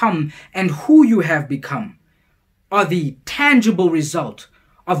have come, and who you have become are the tangible result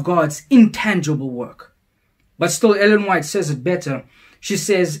of God's intangible work. But still, Ellen White says it better. She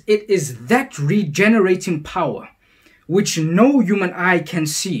says, it is that regenerating power which no human eye can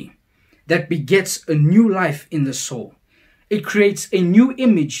see that begets a new life in the soul. It creates a new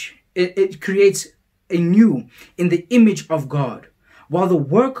image. It creates a new in the image of God. While the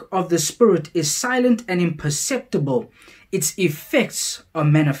work of the Spirit is silent and imperceptible, its effects are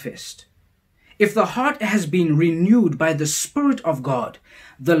manifest. If the heart has been renewed by the Spirit of God,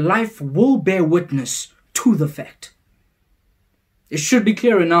 the life will bear witness to the fact. It should be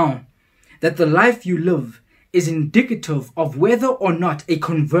clearer now that the life you live is indicative of whether or not a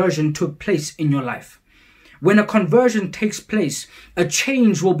conversion took place in your life. When a conversion takes place, a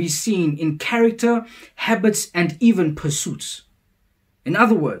change will be seen in character, habits, and even pursuits. In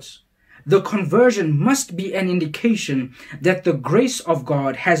other words, the conversion must be an indication that the grace of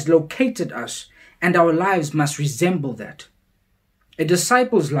God has located us and our lives must resemble that. A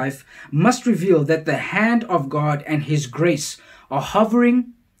disciple's life must reveal that the hand of God and His grace are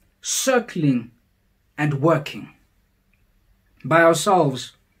hovering, circling, and working. By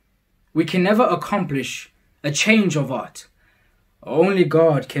ourselves, we can never accomplish a change of heart. Only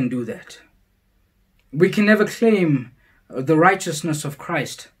God can do that. We can never claim the righteousness of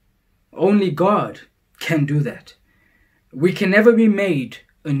Christ. Only God can do that. We can never be made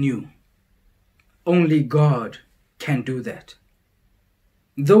anew. Only God can do that.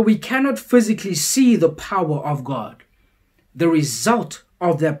 Though we cannot physically see the power of God, the result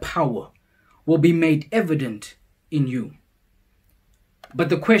of that power will be made evident in you. But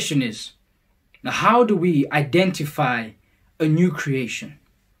the question is, how do we identify a new creation?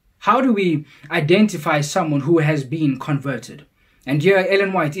 How do we identify someone who has been converted? And here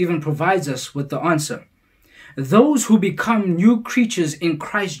Ellen White even provides us with the answer. Those who become new creatures in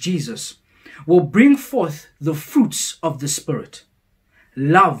Christ Jesus will bring forth the fruits of the Spirit: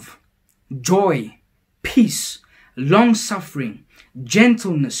 love, joy, peace, long-suffering,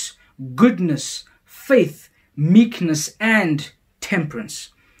 gentleness, goodness, faith, meekness, and temperance.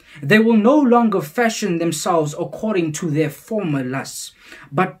 They will no longer fashion themselves according to their former lusts,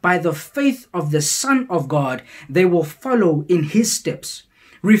 but by the faith of the Son of God, they will follow in His steps,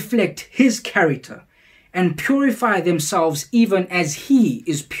 reflect His character, and purify themselves even as He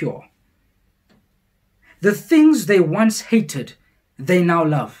is pure. The things they once hated, they now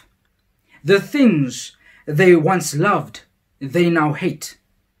love. The things they once loved, they now hate.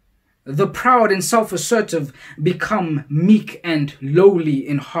 The proud and self-assertive become meek and lowly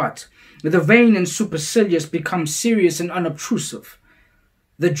in heart. The vain and supercilious become serious and unobtrusive.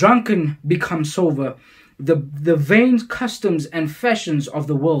 The drunken become sober. The vain customs and fashions of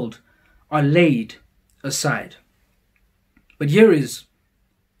the world are laid aside. But here is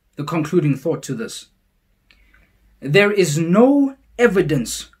the concluding thought to this. There is no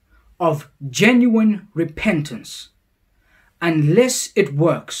evidence of genuine repentance unless it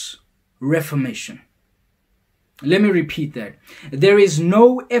works reformation. Let me repeat that. There is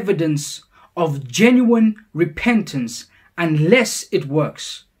no evidence of genuine repentance unless it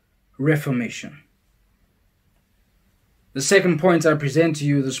works reformation. The second point I present to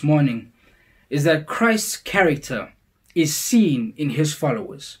you this morning is that Christ's character is seen in His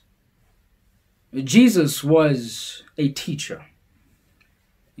followers. Jesus was a teacher.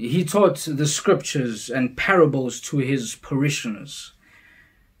 He taught the scriptures and parables to His parishioners.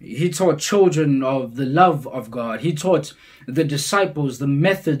 He taught children of the love of God. He taught the disciples the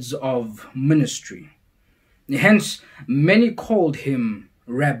methods of ministry. Hence, many called Him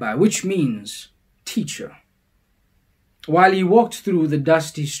Rabbi, which means teacher. While He walked through the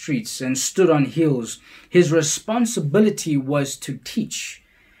dusty streets and stood on hills, His responsibility was to teach,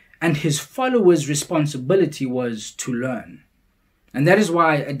 and His followers' responsibility was to learn. And that is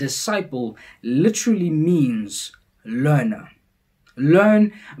why a disciple literally means learner.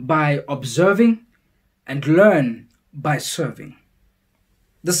 Learn by observing and learn by serving.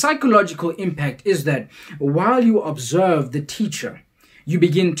 The psychological impact is that while you observe the teacher, you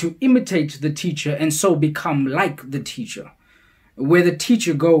begin to imitate the teacher and so become like the teacher. Where the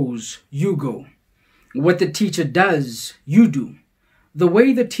teacher goes, you go. What the teacher does, you do. The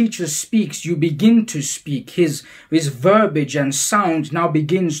way the teacher speaks, you begin to speak. His verbiage and sound now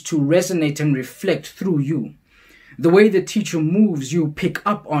begins to resonate and reflect through you. The way the teacher moves, you pick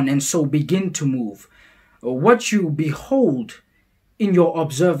up on and so begin to move. What you behold in your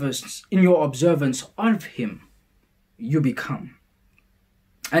observance of Him, you become.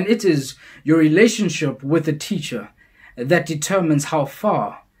 And it is your relationship with the teacher that determines how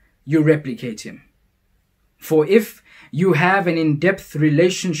far you replicate Him. For if you have an in-depth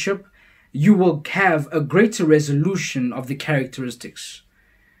relationship, you will have a greater resolution of the characteristics.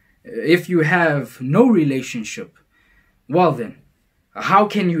 If you have no relationship, well then, how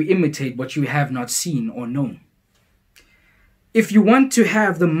can you imitate what you have not seen or known? If you want to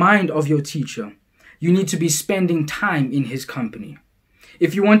have the mind of your teacher, you need to be spending time in his company.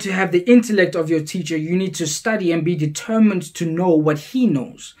 If you want to have the intellect of your teacher, you need to study and be determined to know what he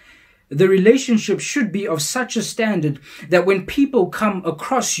knows. The relationship should be of such a standard that when people come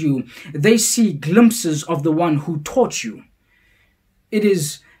across you, they see glimpses of the one who taught you. It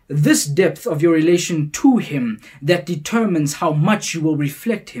is this depth of your relation to him that determines how much you will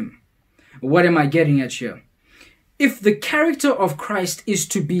reflect him. What am I getting at here? If the character of Christ is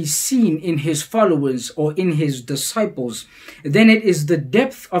to be seen in his followers or in his disciples, then it is the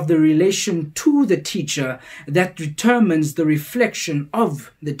depth of the relation to the teacher that determines the reflection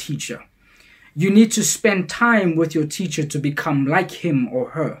of the teacher. You need to spend time with your teacher to become like him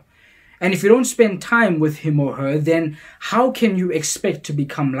or her. And if you don't spend time with him or her, then how can you expect to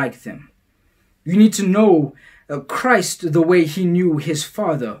become like them? You need to know Christ the way he knew his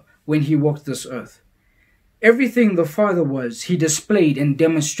Father when he walked this earth. Everything the Father was, he displayed and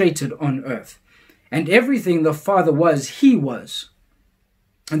demonstrated on earth. And everything the Father was, he was.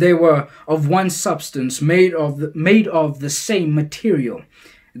 And they were of one substance, made of the same material.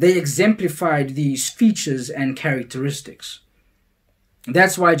 They exemplified these features and characteristics.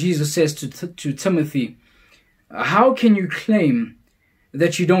 That's why Jesus says to Timothy, how can you claim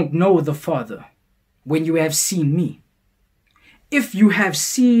that you don't know the Father when you have seen me? If you have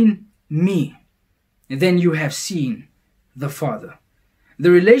seen me, then you have seen the Father. The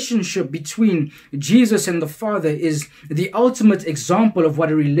relationship between Jesus and the Father is the ultimate example of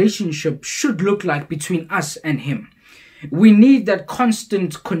what a relationship should look like between us and him. We need that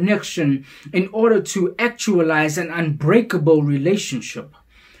constant connection in order to actualize an unbreakable relationship.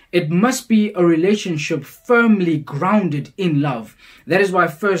 It must be a relationship firmly grounded in love. That is why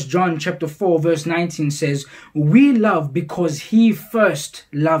 1 John chapter 4 verse 19 says, we love because he first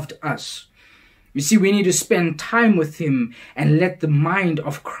loved us. You see, we need to spend time with him and let the mind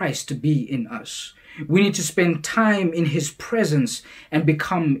of Christ be in us. We need to spend time in his presence and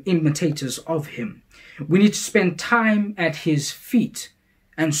become imitators of him. We need to spend time at his feet,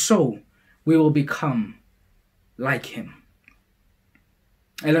 and so we will become like him.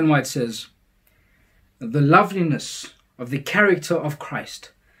 Ellen White says, the loveliness of the character of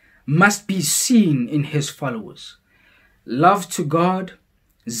Christ must be seen in his followers. Love to God,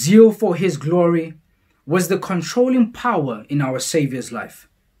 zeal for his glory was the controlling power in our Savior's life.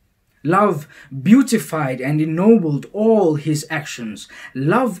 Love beautified and ennobled all his actions.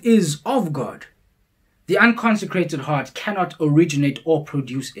 Love is of God. The unconsecrated heart cannot originate or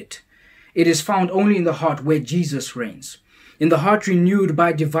produce it. It is found only in the heart where Jesus reigns. In the heart renewed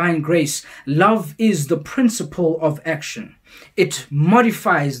by divine grace, love is the principle of action. It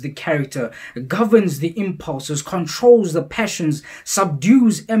modifies the character, governs the impulses, controls the passions,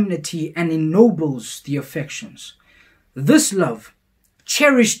 subdues enmity, and ennobles the affections. This love,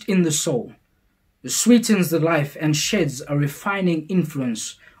 cherished in the soul, sweetens the life and sheds a refining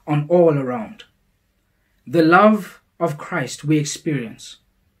influence on all around. The love of Christ we experience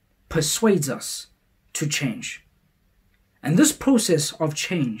persuades us to change. And this process of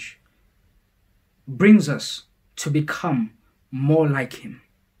change brings us to become more like him.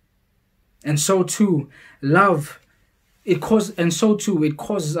 And so too, it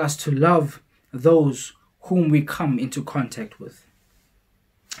causes us to love those whom we come into contact with.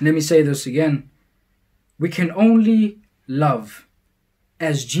 Let me say this again. We can only love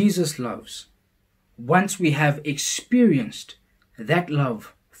as Jesus loves once we have experienced that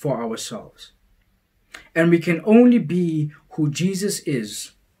love for ourselves. And we can only be who Jesus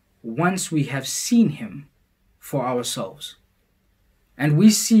is once we have seen him for ourselves. And we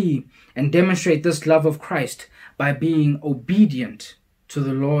see and demonstrate this love of Christ by being obedient to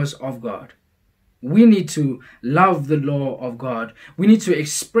the laws of God. We need to love the law of God. We need to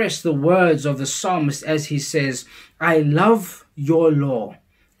express the words of the psalmist as he says, I love your law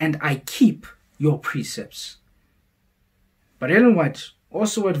and I keep your precepts. But Ellen White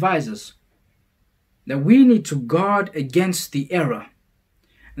also advises that we need to guard against the error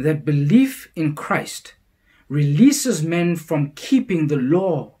that belief in Christ releases men from keeping the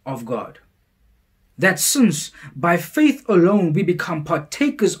law of God. That since by faith alone we become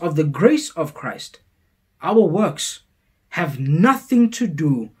partakers of the grace of Christ, our works have nothing to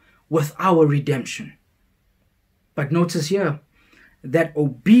do with our redemption. But notice here that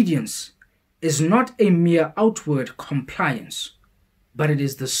obedience is not a mere outward compliance, but it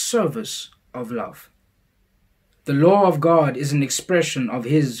is the service of love. The law of God is an expression of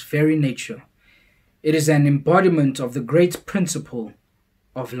his very nature. It is an embodiment of the great principle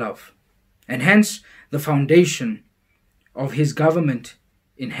of love, and hence the foundation of his government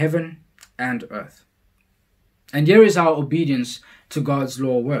in heaven and earth. And here is how obedience to God's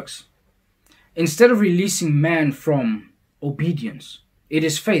law works. Instead of releasing man from obedience, it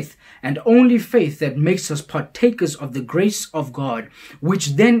is faith, and only faith, that makes us partakers of the grace of God,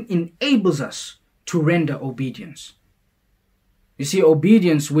 which then enables us to render obedience. You see,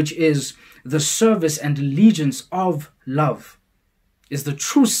 obedience, which is the service and allegiance of love, is the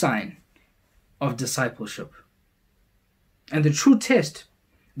true sign of discipleship. And the true test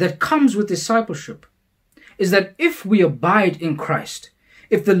that comes with discipleship is that if we abide in Christ,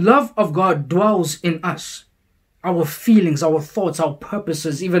 if the love of God dwells in us, our feelings, our thoughts, our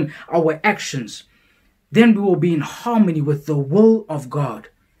purposes, even our actions, then we will be in harmony with the will of God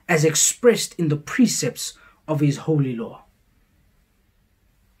as expressed in the precepts of his holy law.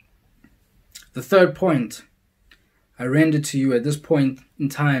 The third point I render to you at this point in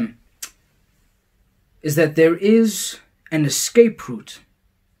time is that there is an escape route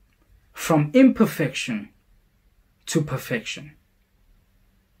from imperfection to perfection.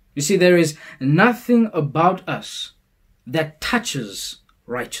 You see, there is nothing about us that touches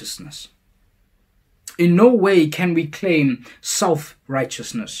righteousness. In no way can we claim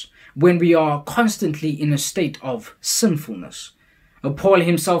self-righteousness when we are constantly in a state of sinfulness. Paul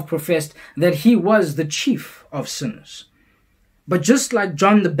himself professed that he was the chief of sinners. But just like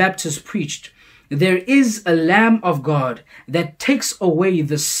John the Baptist preached, there is a Lamb of God that takes away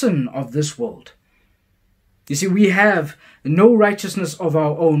the sin of this world. You see, we have no righteousness of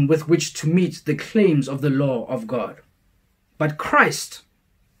our own with which to meet the claims of the law of God. But Christ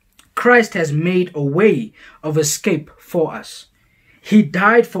has made a way of escape for us. He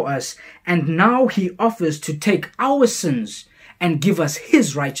died for us, and now he offers to take our sins and give us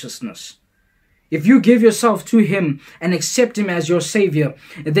his righteousness. If you give yourself to him and accept him as your Savior,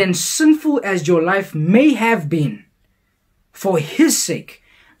 then sinful as your life may have been, for his sake,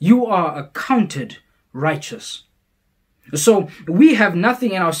 you are accounted righteous. So we have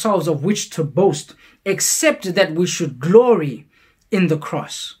nothing in ourselves of which to boast, except that we should glory in the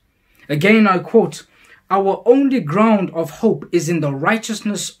cross. Again, I quote, "Our only ground of hope is in the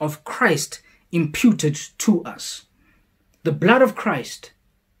righteousness of Christ imputed to us." The blood of Christ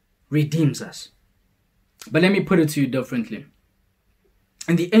redeems us. But let me put it to you differently.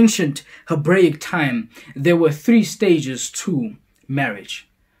 In the ancient Hebraic time, there were 3 stages to marriage.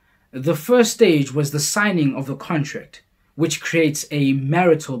 The first stage was the signing of the contract, which creates a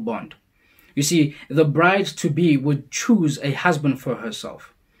marital bond. You see, the bride-to-be would choose a husband for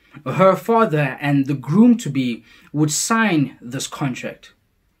herself. Her father and the groom-to-be would sign this contract.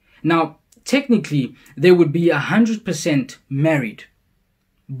 Now, technically, they would be 100% married,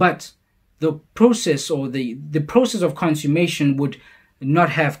 but the process or the process of consummation would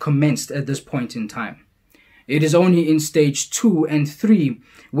not have commenced at this point in time. It is only in stage 2 and 3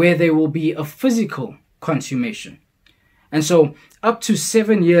 where there will be a physical consummation. And so up to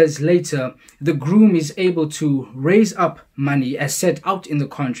 7 years later, the groom is able to raise up money as set out in the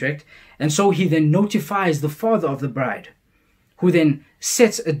contract, and so he then notifies the father of the bride, who then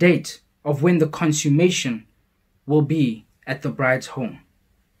sets a date of when the consummation will be at the bride's home.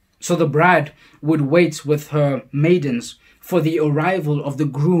 So the bride would wait with her maidens for the arrival of the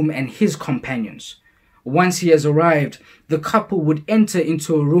groom and his companions. Once he has arrived, the couple would enter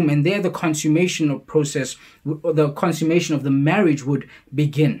into a room, and there the consummation of the marriage would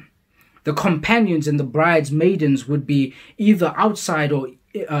begin. The companions and the bride's maidens would be either outside or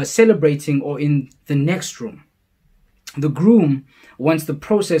celebrating or in the next room. The groom, once the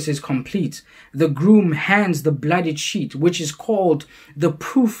process is complete, the groom hands the blooded sheet, which is called the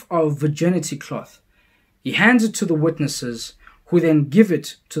proof of virginity cloth. He hands it to the witnesses, who then give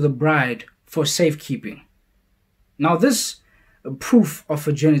it to the bride for safekeeping. Now this proof of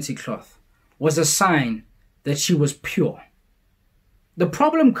virginity cloth was a sign that she was pure. The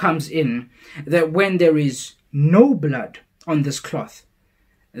problem comes in that when there is no blood on this cloth,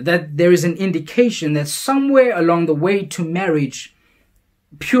 that there is an indication that somewhere along the way to marriage,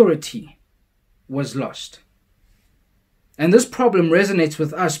 purity was lost. And this problem resonates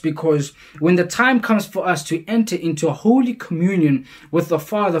with us because when the time comes for us to enter into a holy communion with the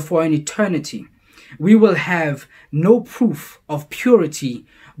Father for an eternity, we will have no proof of purity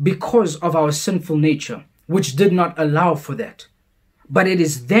because of our sinful nature, which did not allow for that. But it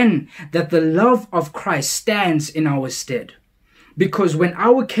is then that the love of Christ stands in our stead. Because when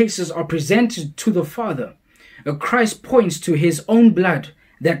our cases are presented to the Father, Christ points to his own blood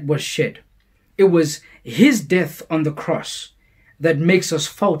that was shed. It was his death on the cross that makes us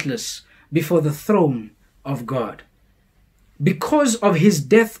faultless before the throne of God. Because of his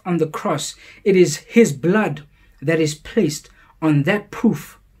death on the cross, it is his blood that is placed on that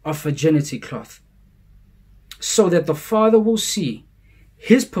proof of virginity cloth, so that the Father will see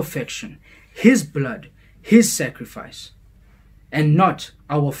his perfection, his blood, his sacrifice, and not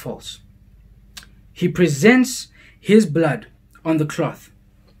our faults. He presents his blood on the cloth,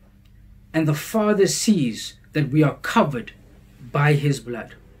 and the Father sees that we are covered by his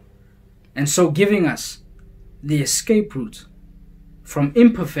blood, and so giving us the escape route from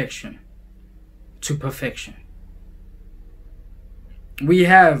imperfection to perfection. We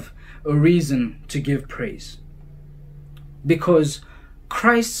have a reason to give praise, because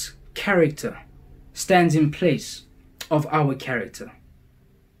Christ's character stands in place of our character,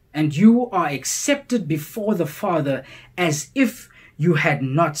 and you are accepted before the Father as if you had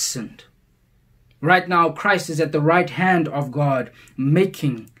not sinned. Right now, Christ is at the right hand of God,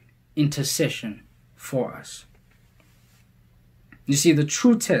 making intercession for us. You see, the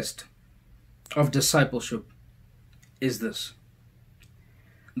true test of discipleship is this: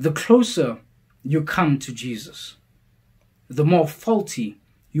 the closer you come to Jesus, the more faulty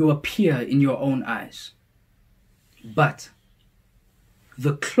you appear in your own eyes. But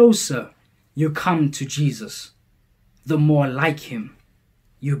the closer you come to Jesus, the more like him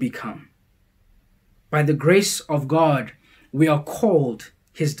you become. By the grace of God, we are called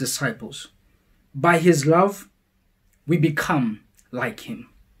his disciples. By his love, we become like him.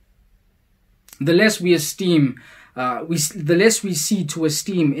 The less we esteem, the less we see to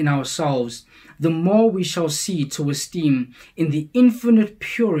esteem in ourselves, the more we shall see to esteem in the infinite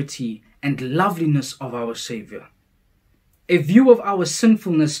purity and loveliness of our Savior. A view of our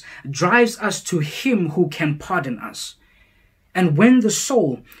sinfulness drives us to him who can pardon us. And when the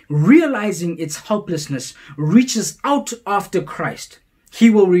soul, realizing its helplessness, reaches out after Christ, he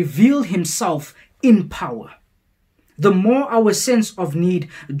will reveal himself in power. The more our sense of need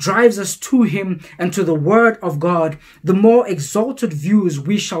drives us to him and to the word of God, the more exalted views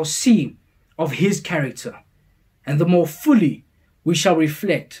we shall see of his character, and the more fully we shall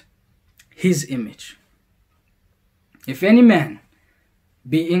reflect his image. If any man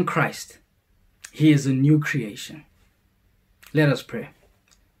be in Christ, he is a new creation. Let us pray.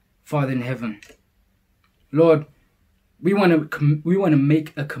 Father in heaven, Lord, we want to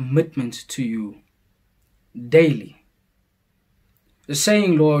make a commitment to you daily. The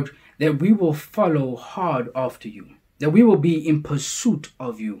saying, Lord, that we will follow hard after you, that we will be in pursuit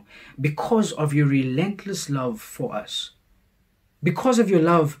of you because of your relentless love for us, because of your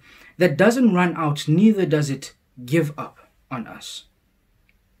love that doesn't run out, neither does it give up on us.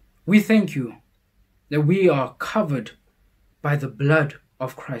 We thank you that we are covered by the blood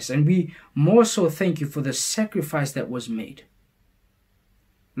of Christ, and we more so thank you for the sacrifice that was made.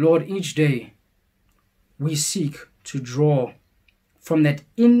 Lord, each day we seek to draw from that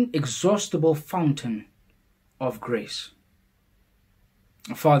inexhaustible fountain of grace.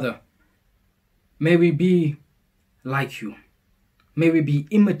 Father, may we be like you. May we be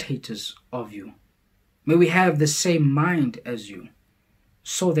imitators of you. May we have the same mind as you,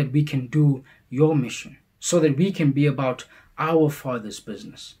 so that we can do your mission, so that we can be about our Father's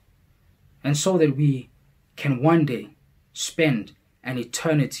business, and so that we can one day spend an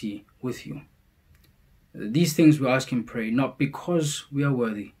eternity with you. These things we ask and pray, not because we are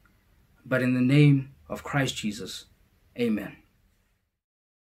worthy, but in the name of Christ Jesus. Amen.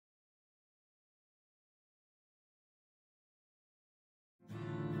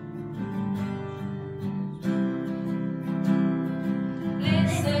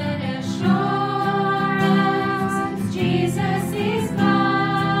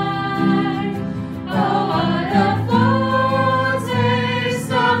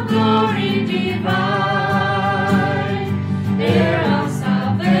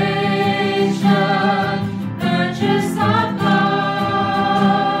 Purchase of God.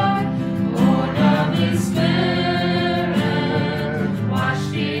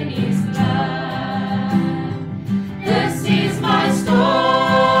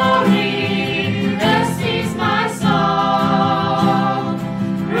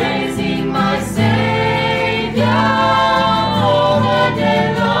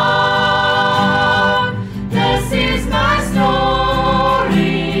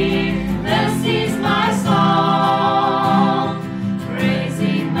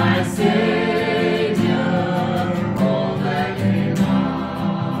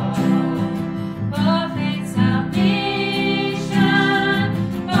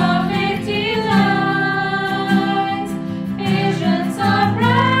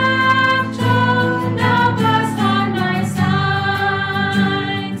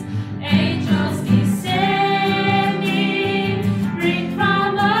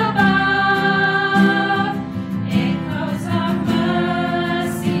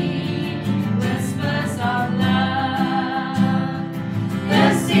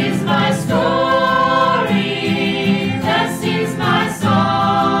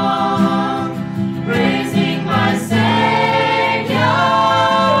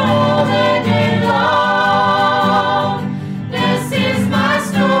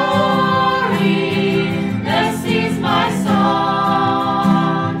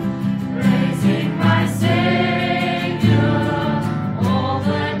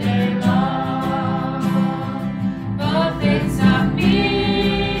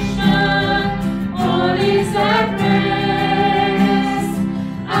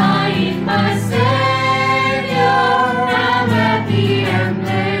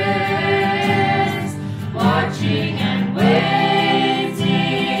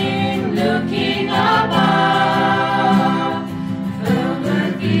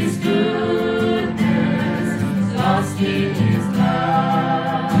 He